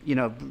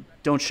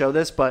show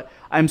this, but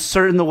I'm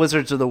certain the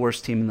Wizards are the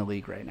worst team in the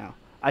league right now.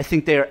 I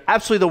think they are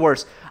absolutely the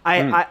worst.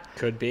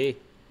 Could be.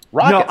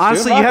 Rockets,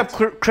 honestly, you have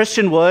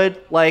Christian Wood.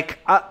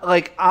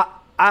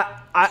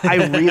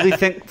 I really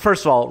think,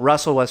 first of all,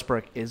 Russell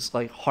Westbrook is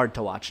like hard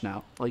to watch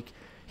now. Like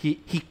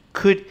he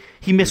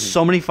missed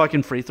so many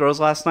fucking free throws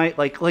last night,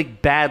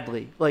 like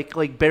badly,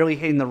 like barely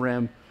hitting the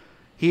rim.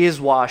 He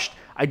is washed.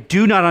 I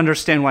do not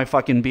understand why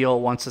fucking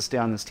Beal wants to stay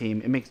on this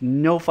team. It makes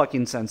no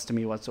fucking sense to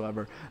me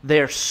whatsoever. They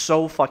are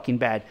so fucking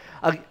bad.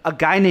 A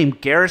guy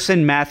named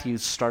Garrison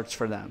Matthews starts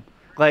for them.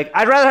 Like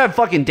I'd rather have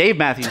fucking Dave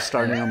Matthews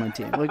starting on my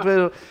team.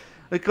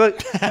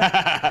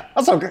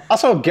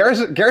 Also,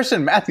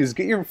 Garrison Matthews,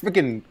 get your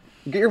freaking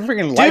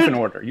life in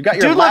order. You got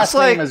your last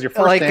name as your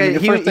first name.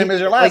 Your first name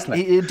as your last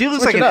name. Dude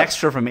looks like an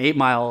extra from 8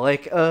 Mile.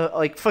 Like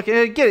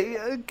fucking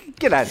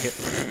get out of here.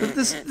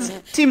 This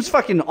team's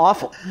fucking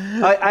awful.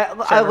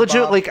 I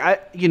legitimately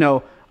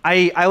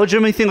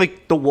think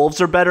like the Wolves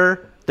are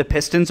better. The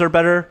Pistons are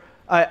better.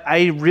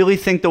 I really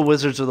think the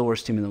Wizards are the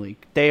worst team in the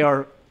league. They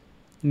are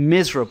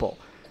miserable.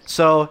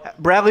 So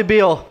Bradley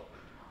Beal,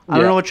 I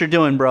don't know what you're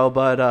doing, bro,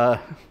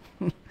 but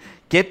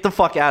get the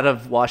fuck out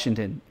of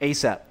Washington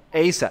ASAP.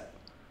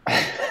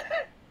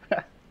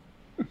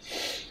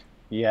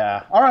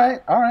 Yeah. All right.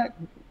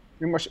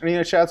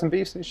 Any shouts and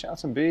beefs?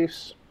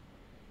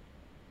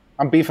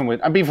 I'm beefing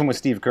with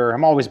Steve Kerr.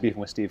 I'm always beefing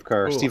with Steve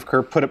Kerr. Ooh. Steve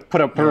Kerr put a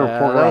reporter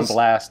on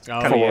blast.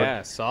 Oh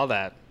yeah, saw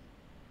that.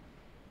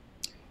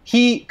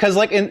 Because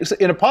like in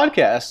a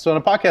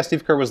podcast,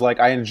 Steve Kerr was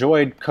like, I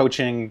enjoyed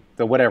coaching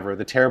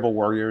the terrible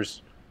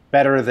Warriors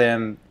better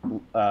than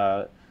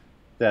the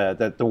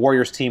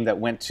Warriors team that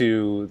went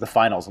to the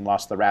finals and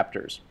lost to the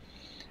Raptors.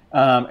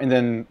 And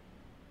then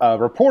a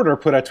reporter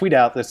put a tweet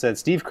out that said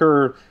Steve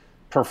Kerr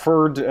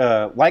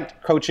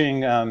liked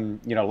coaching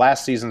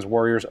last season's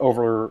Warriors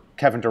over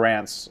Kevin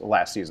Durant's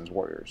last season.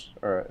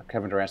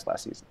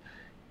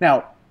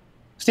 Now,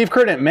 Steve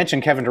Kerr didn't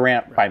mention Kevin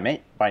Durant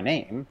by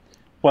name,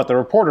 but the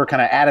reporter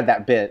kind of added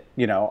that bit,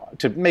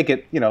 to make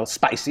it,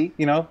 spicy,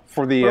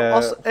 for the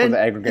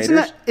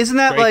aggregators. Isn't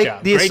that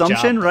like the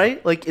assumption,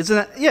 right? Like, isn't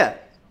that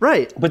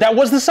Right. But that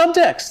was the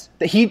subtext.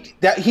 That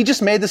he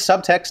just made the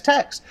subtext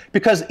text.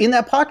 Because in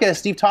that podcast,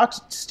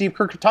 Steve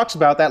Kerr talks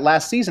about that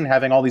last season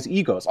having all these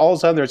egos. All of a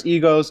sudden there's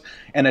egos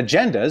and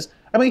agendas.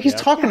 I mean, he's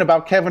talking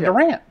about Kevin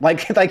Durant.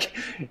 Like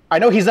I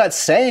know he's not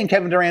saying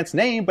Kevin Durant's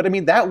name, but I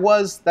mean that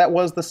was the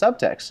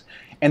subtext.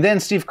 And then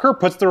Steve Kerr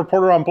puts the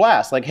reporter on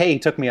blast, like, "Hey, he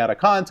took me out of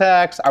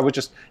context.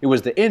 It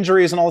was the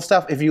injuries and all this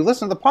stuff." If you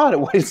listen to the pod,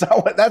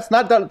 that's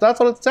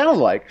what it sounds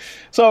like.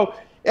 So.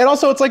 And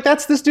also, it's like,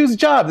 that's this dude's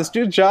job. This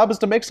dude's job is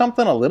to make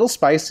something a little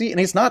spicy, and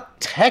he's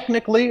not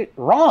technically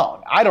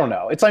wrong. I don't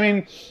know. It's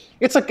kind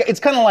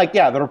of like,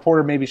 the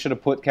reporter maybe should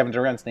have put Kevin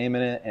Durant's name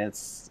in it, and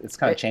it's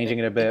kind of changing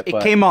it a bit.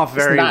 It came off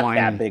very whiny. It's not whiny.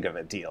 that big of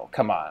a deal.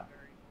 Come on.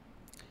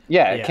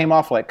 Yeah, it came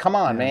off like, come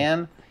on,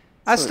 man.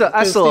 I still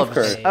love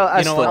Kerr.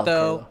 You know what,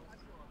 though?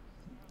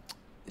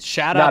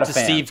 Shout out to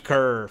Steve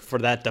Kerr for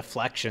that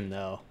deflection,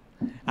 though.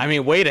 I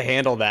mean, way to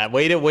handle that.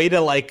 Way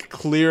to like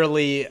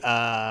clearly.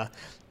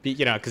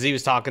 Because he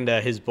was talking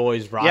to his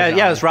boys, Raja.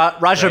 Yeah, it was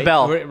Raja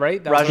Bell.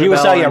 Right? Raja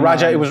Bell.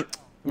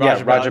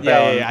 Raja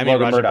Bell. I mean,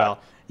 Raja Bell.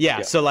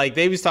 Yeah, so like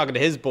they was talking to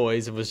his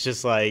boys. It was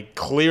just like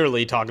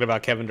clearly talking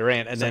about Kevin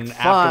Durant, and then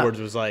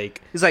afterwards was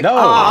like, he's like, "No,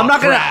 I'm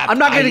not gonna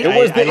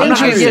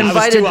get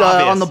invited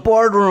on the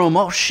boardroom.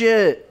 Oh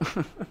shit."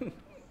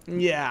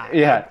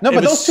 Yeah. No,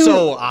 but those two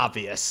so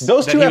obvious.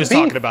 Those two he have was beef.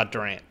 Talking about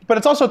Durant. But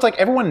it's like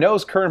everyone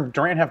knows Kerr and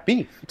Durant have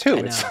beef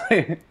too.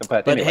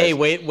 But hey,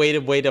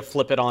 way to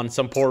flip it on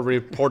some poor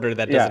reporter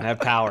that doesn't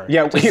have power.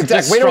 Yeah,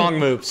 exactly. Strong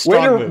move.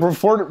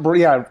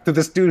 To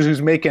this dude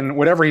who's making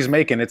whatever he's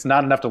making, it's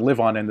not enough to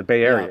live on in the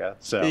Bay Area.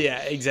 So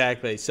yeah,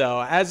 exactly. So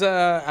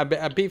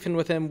I'm beefing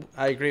with him.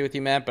 I agree with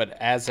you, Matt. But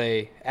as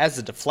a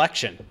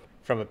deflection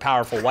from a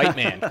powerful white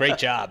man, great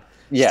job,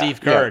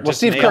 Steve Kerr. Yeah. Well,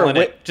 Steve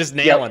Kerr, just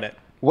nailing it.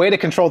 Way to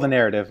control the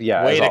narrative, Way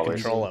to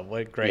always. Control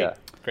it. Great job.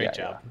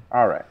 Yeah.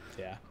 All right.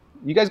 Yeah.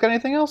 You guys got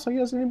anything else?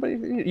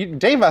 Anybody?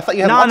 Dave, I thought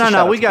you had lots of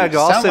No. We gotta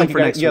go. I'll send for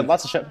next week. You had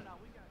lots of shit.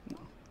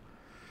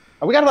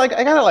 I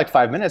got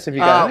 5 minutes if you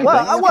got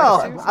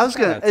anything. I was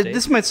gonna.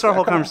 This might start a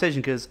whole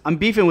conversation because I'm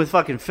beefing with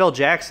fucking Phil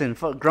Jackson,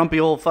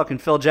 grumpy old fucking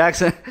Phil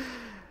Jackson.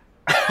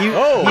 He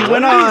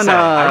went on.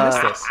 I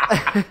missed this.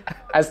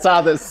 I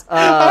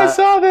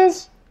saw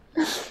this.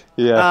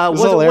 Yeah,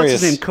 what's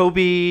his name?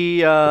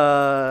 Kobe.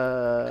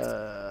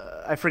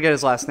 I forget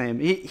his last name.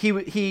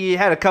 He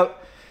had a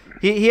cup.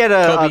 He had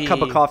a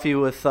cup of coffee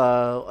with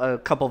a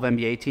couple of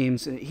NBA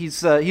teams. He's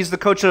the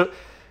coach of.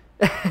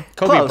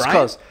 Kobe Bryant?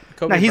 Close.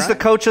 He's the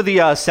coach of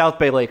the South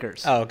Bay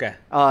Lakers. Oh, okay.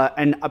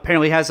 And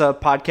apparently has a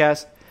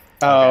podcast.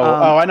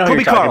 I know who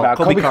you're talking about.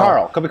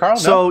 Kobe Carl.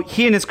 So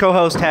he and his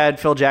co-host had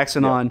Phil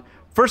Jackson on.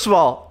 First of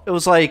all, it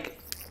was like,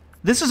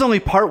 this is only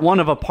part one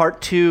of a part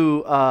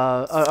two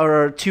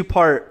or a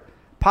two-part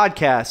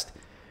podcast.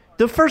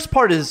 The first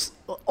part is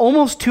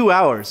almost 2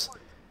 hours.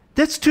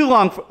 That's too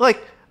long.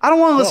 I don't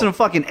want to listen to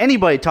fucking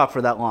anybody talk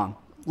for that long.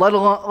 Let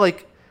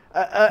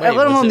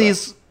alone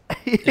these.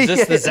 Is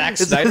this the Zack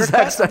Snyder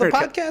cut of the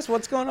podcast?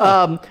 What's going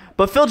on?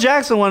 But Phil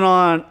Jackson went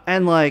on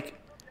and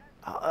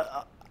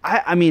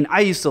I mean, I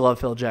used to love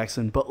Phil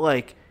Jackson, but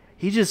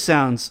he just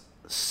sounds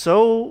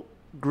so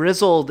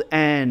grizzled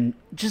and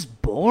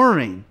just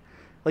boring.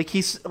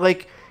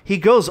 He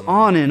goes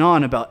on and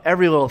on about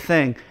every little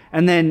thing,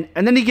 and then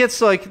he gets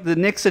the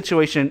Knicks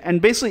situation,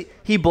 and basically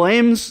he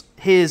blames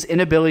his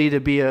inability to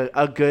be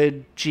a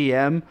good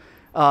GM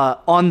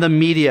on the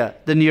media,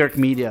 the New York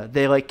media.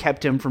 They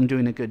kept him from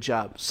doing a good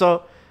job.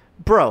 So,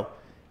 bro,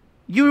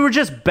 you were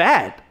just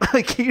bad.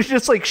 You're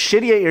just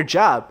shitty at your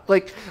job.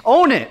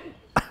 Own it.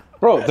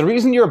 Bro, the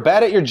reason you're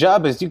bad at your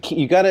job is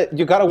you gotta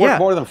work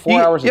more than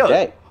 4 hours a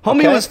day.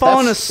 Homie was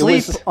falling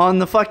asleep on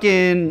the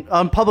fucking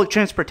public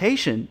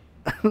transportation.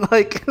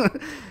 You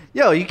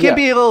can't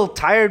be a little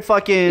tired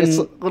fucking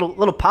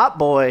little pop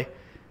boy,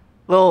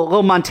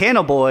 little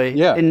Montana boy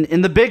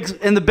in the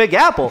Big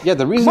Apple. Yeah,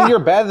 the reason you're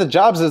bad at the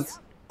jobs is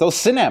those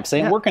synapses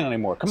ain't working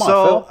anymore. Come on,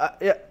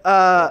 Phil.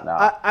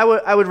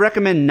 I would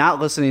recommend not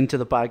listening to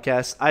the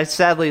podcast. I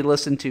sadly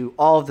listened to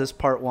all of this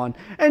part one,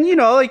 and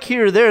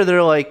here or there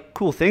are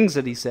cool things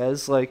that he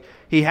says.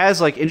 He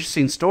has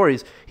interesting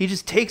stories. He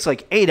just takes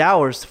 8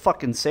 hours to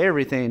fucking say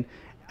everything,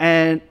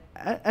 and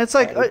it's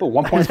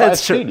 1.5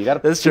 speed. You gotta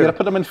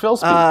put them in Phil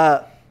speed.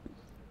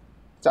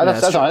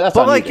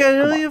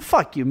 That's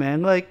fuck you,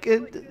 man.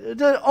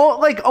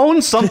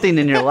 Own something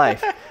in your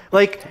life.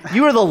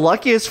 You are the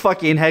luckiest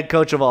fucking head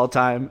coach of all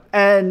time,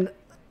 and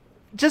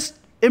just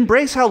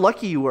embrace how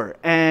lucky you were.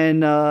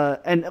 And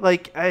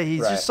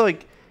he's just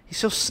he's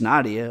so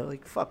snotty.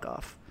 Fuck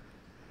off.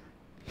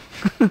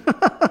 All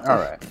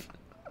right.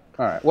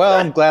 Well,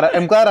 I'm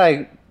glad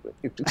I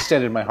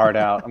extended my heart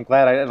out. I'm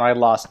glad I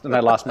lost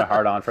my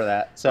heart on for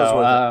that. So,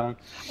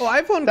 I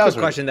have one quick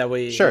question that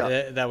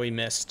we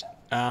missed.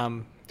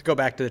 To go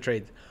back to the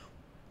trade,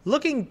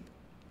 looking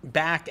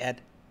back at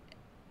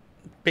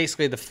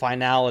basically the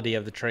finality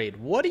of the trade,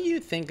 what do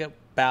you think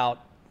about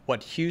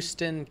what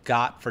Houston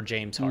got for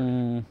James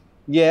Harden?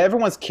 Yeah,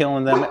 everyone's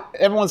killing them.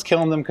 Everyone's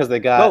killing them because they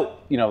got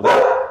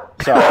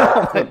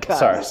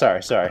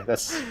Sorry.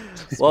 That's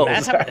whoa.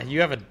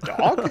 You have a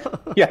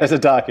dog? Yeah, there's a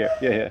dog here.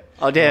 Yeah.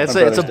 Oh, yeah,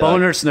 it's a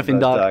boner sniffing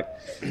dog.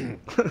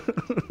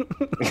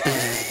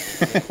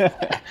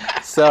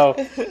 So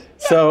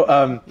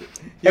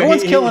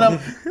everyone's killing him,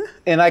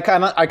 and I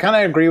kind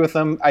of agree with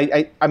them.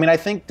 I mean, I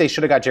think they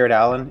should have got Jared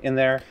Allen in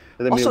there.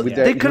 Also,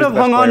 they could have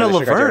hung on to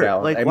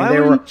LeVert. Like, why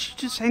wouldn't you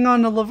just hang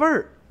on to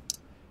LeVert?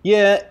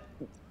 Yeah,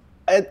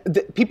 I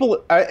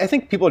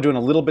think people are doing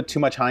a little bit too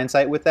much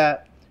hindsight with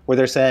that, where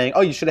they're saying,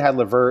 "Oh, you should have had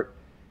LeVert."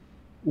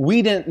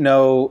 We didn't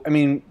know. I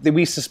mean,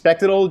 we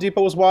suspected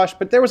Oladipo was washed,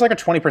 but there was like a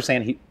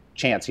 20%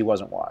 chance he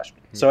wasn't washed.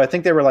 So I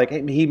think they were like,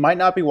 hey, he might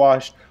not be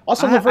washed.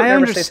 Also, LeVert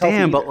never stays healthy.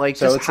 I understand, but like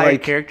this high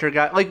character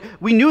guy, like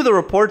we knew the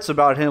reports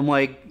about him,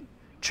 like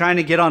trying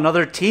to get on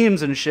other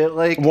teams and shit.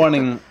 Like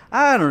wanting,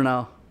 I don't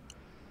know.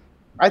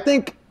 I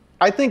think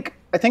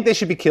they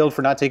should be killed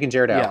for not taking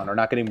Jared Allen or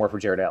not getting more for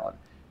Jared Allen.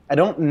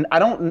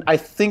 I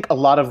think a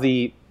lot of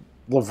the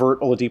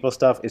LeVert Oladipo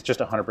stuff is just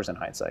 100%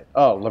 hindsight.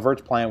 Oh,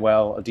 LeVert's playing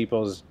well,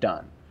 Oladipo's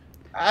done.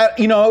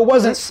 It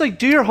wasn't. It's like,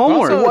 do your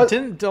homework.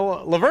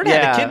 LeVert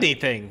had a kidney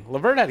thing.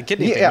 LeVert had a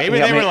kidney thing. Maybe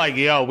they were like,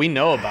 "Yo, we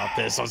know about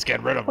this. Let's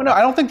get rid of him." Well, no,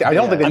 I don't think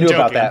they knew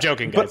about that. I'm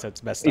joking, guys.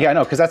 That's messed up. Yeah, I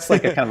know, because that's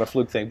like a kind of a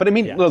fluke thing. But I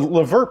mean,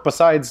 LeVert,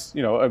 besides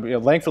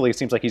thankfully, it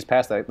seems like he's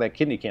past that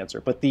kidney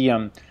cancer. But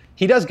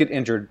he does get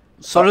injured.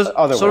 So does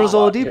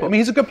Oladipo. I mean,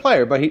 he's a good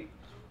player, but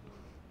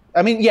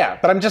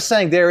but I'm just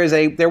saying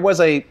there was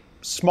a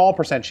small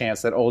 %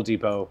 chance that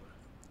Oladipo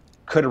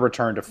could have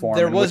returned to form.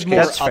 There was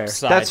more upside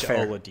to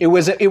Oladipo. It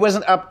was an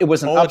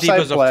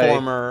upside play. A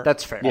former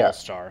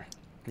All-Star.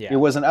 Yeah. It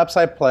was an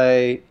upside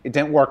play. It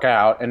didn't work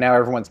out, and now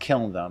everyone's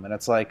killing them. And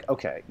it's like,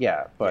 okay,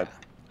 but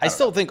I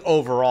still think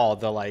overall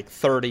the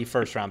 30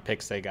 first-round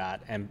picks they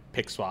got and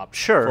pick swap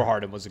for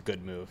Harden was a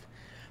good move.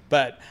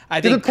 But I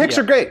think the picks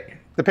are great.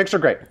 The picks are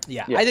great.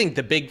 Yeah, I think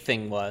the big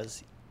thing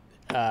was.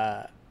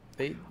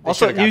 They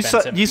also, you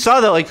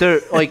saw that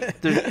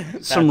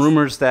there's some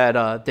rumors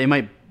that they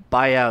might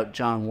buy out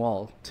John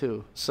Wall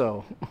too,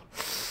 so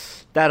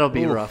that'll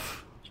be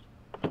rough.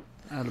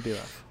 That'll be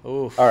rough.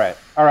 Oof. All right.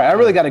 I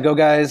really got to go,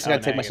 guys. Got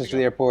to take my sister to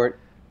the airport.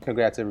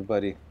 Congrats,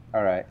 everybody.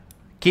 All right.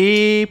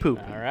 Keep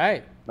pooping. All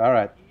right.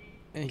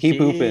 Keep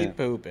pooping.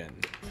 Have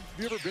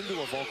you ever been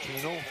to a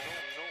volcano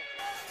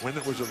when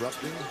it was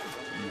erupting?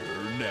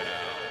 You're now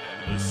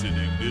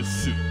listening to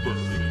Super.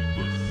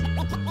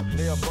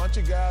 They're a bunch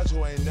of guys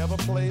who ain't never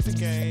played the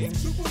game.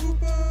 Super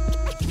Hooper.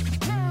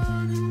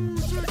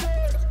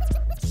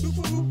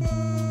 Super Hooper.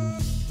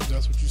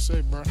 That's what you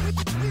say, bro. We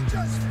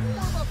just form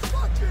a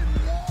fucking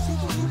wall.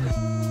 Super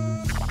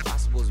Hooper. I'm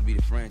supposed to be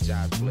the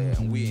franchise player,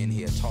 and we're in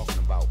here talking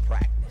about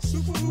practice.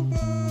 Super Hooper.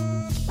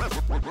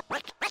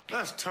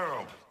 That's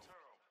terrible.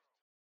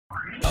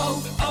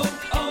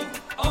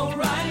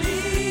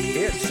 O'Reilly.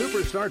 It's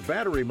Superstart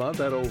Battery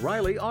Month at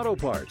O'Reilly Auto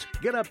Parts.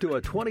 Get up to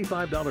a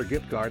 $25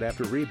 gift card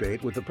after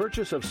rebate with the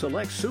purchase of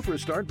select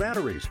Superstart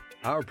batteries.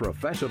 Our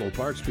professional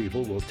parts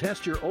people will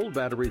test your old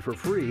battery for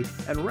free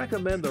and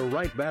recommend the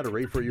right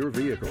battery for your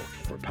vehicle.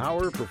 For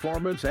power,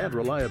 performance, and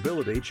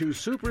reliability,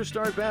 choose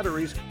Superstart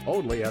batteries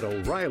only at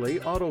O'Reilly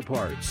Auto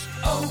Parts.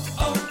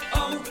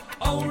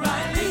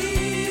 O'Reilly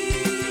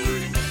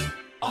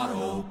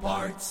Auto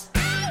Parts.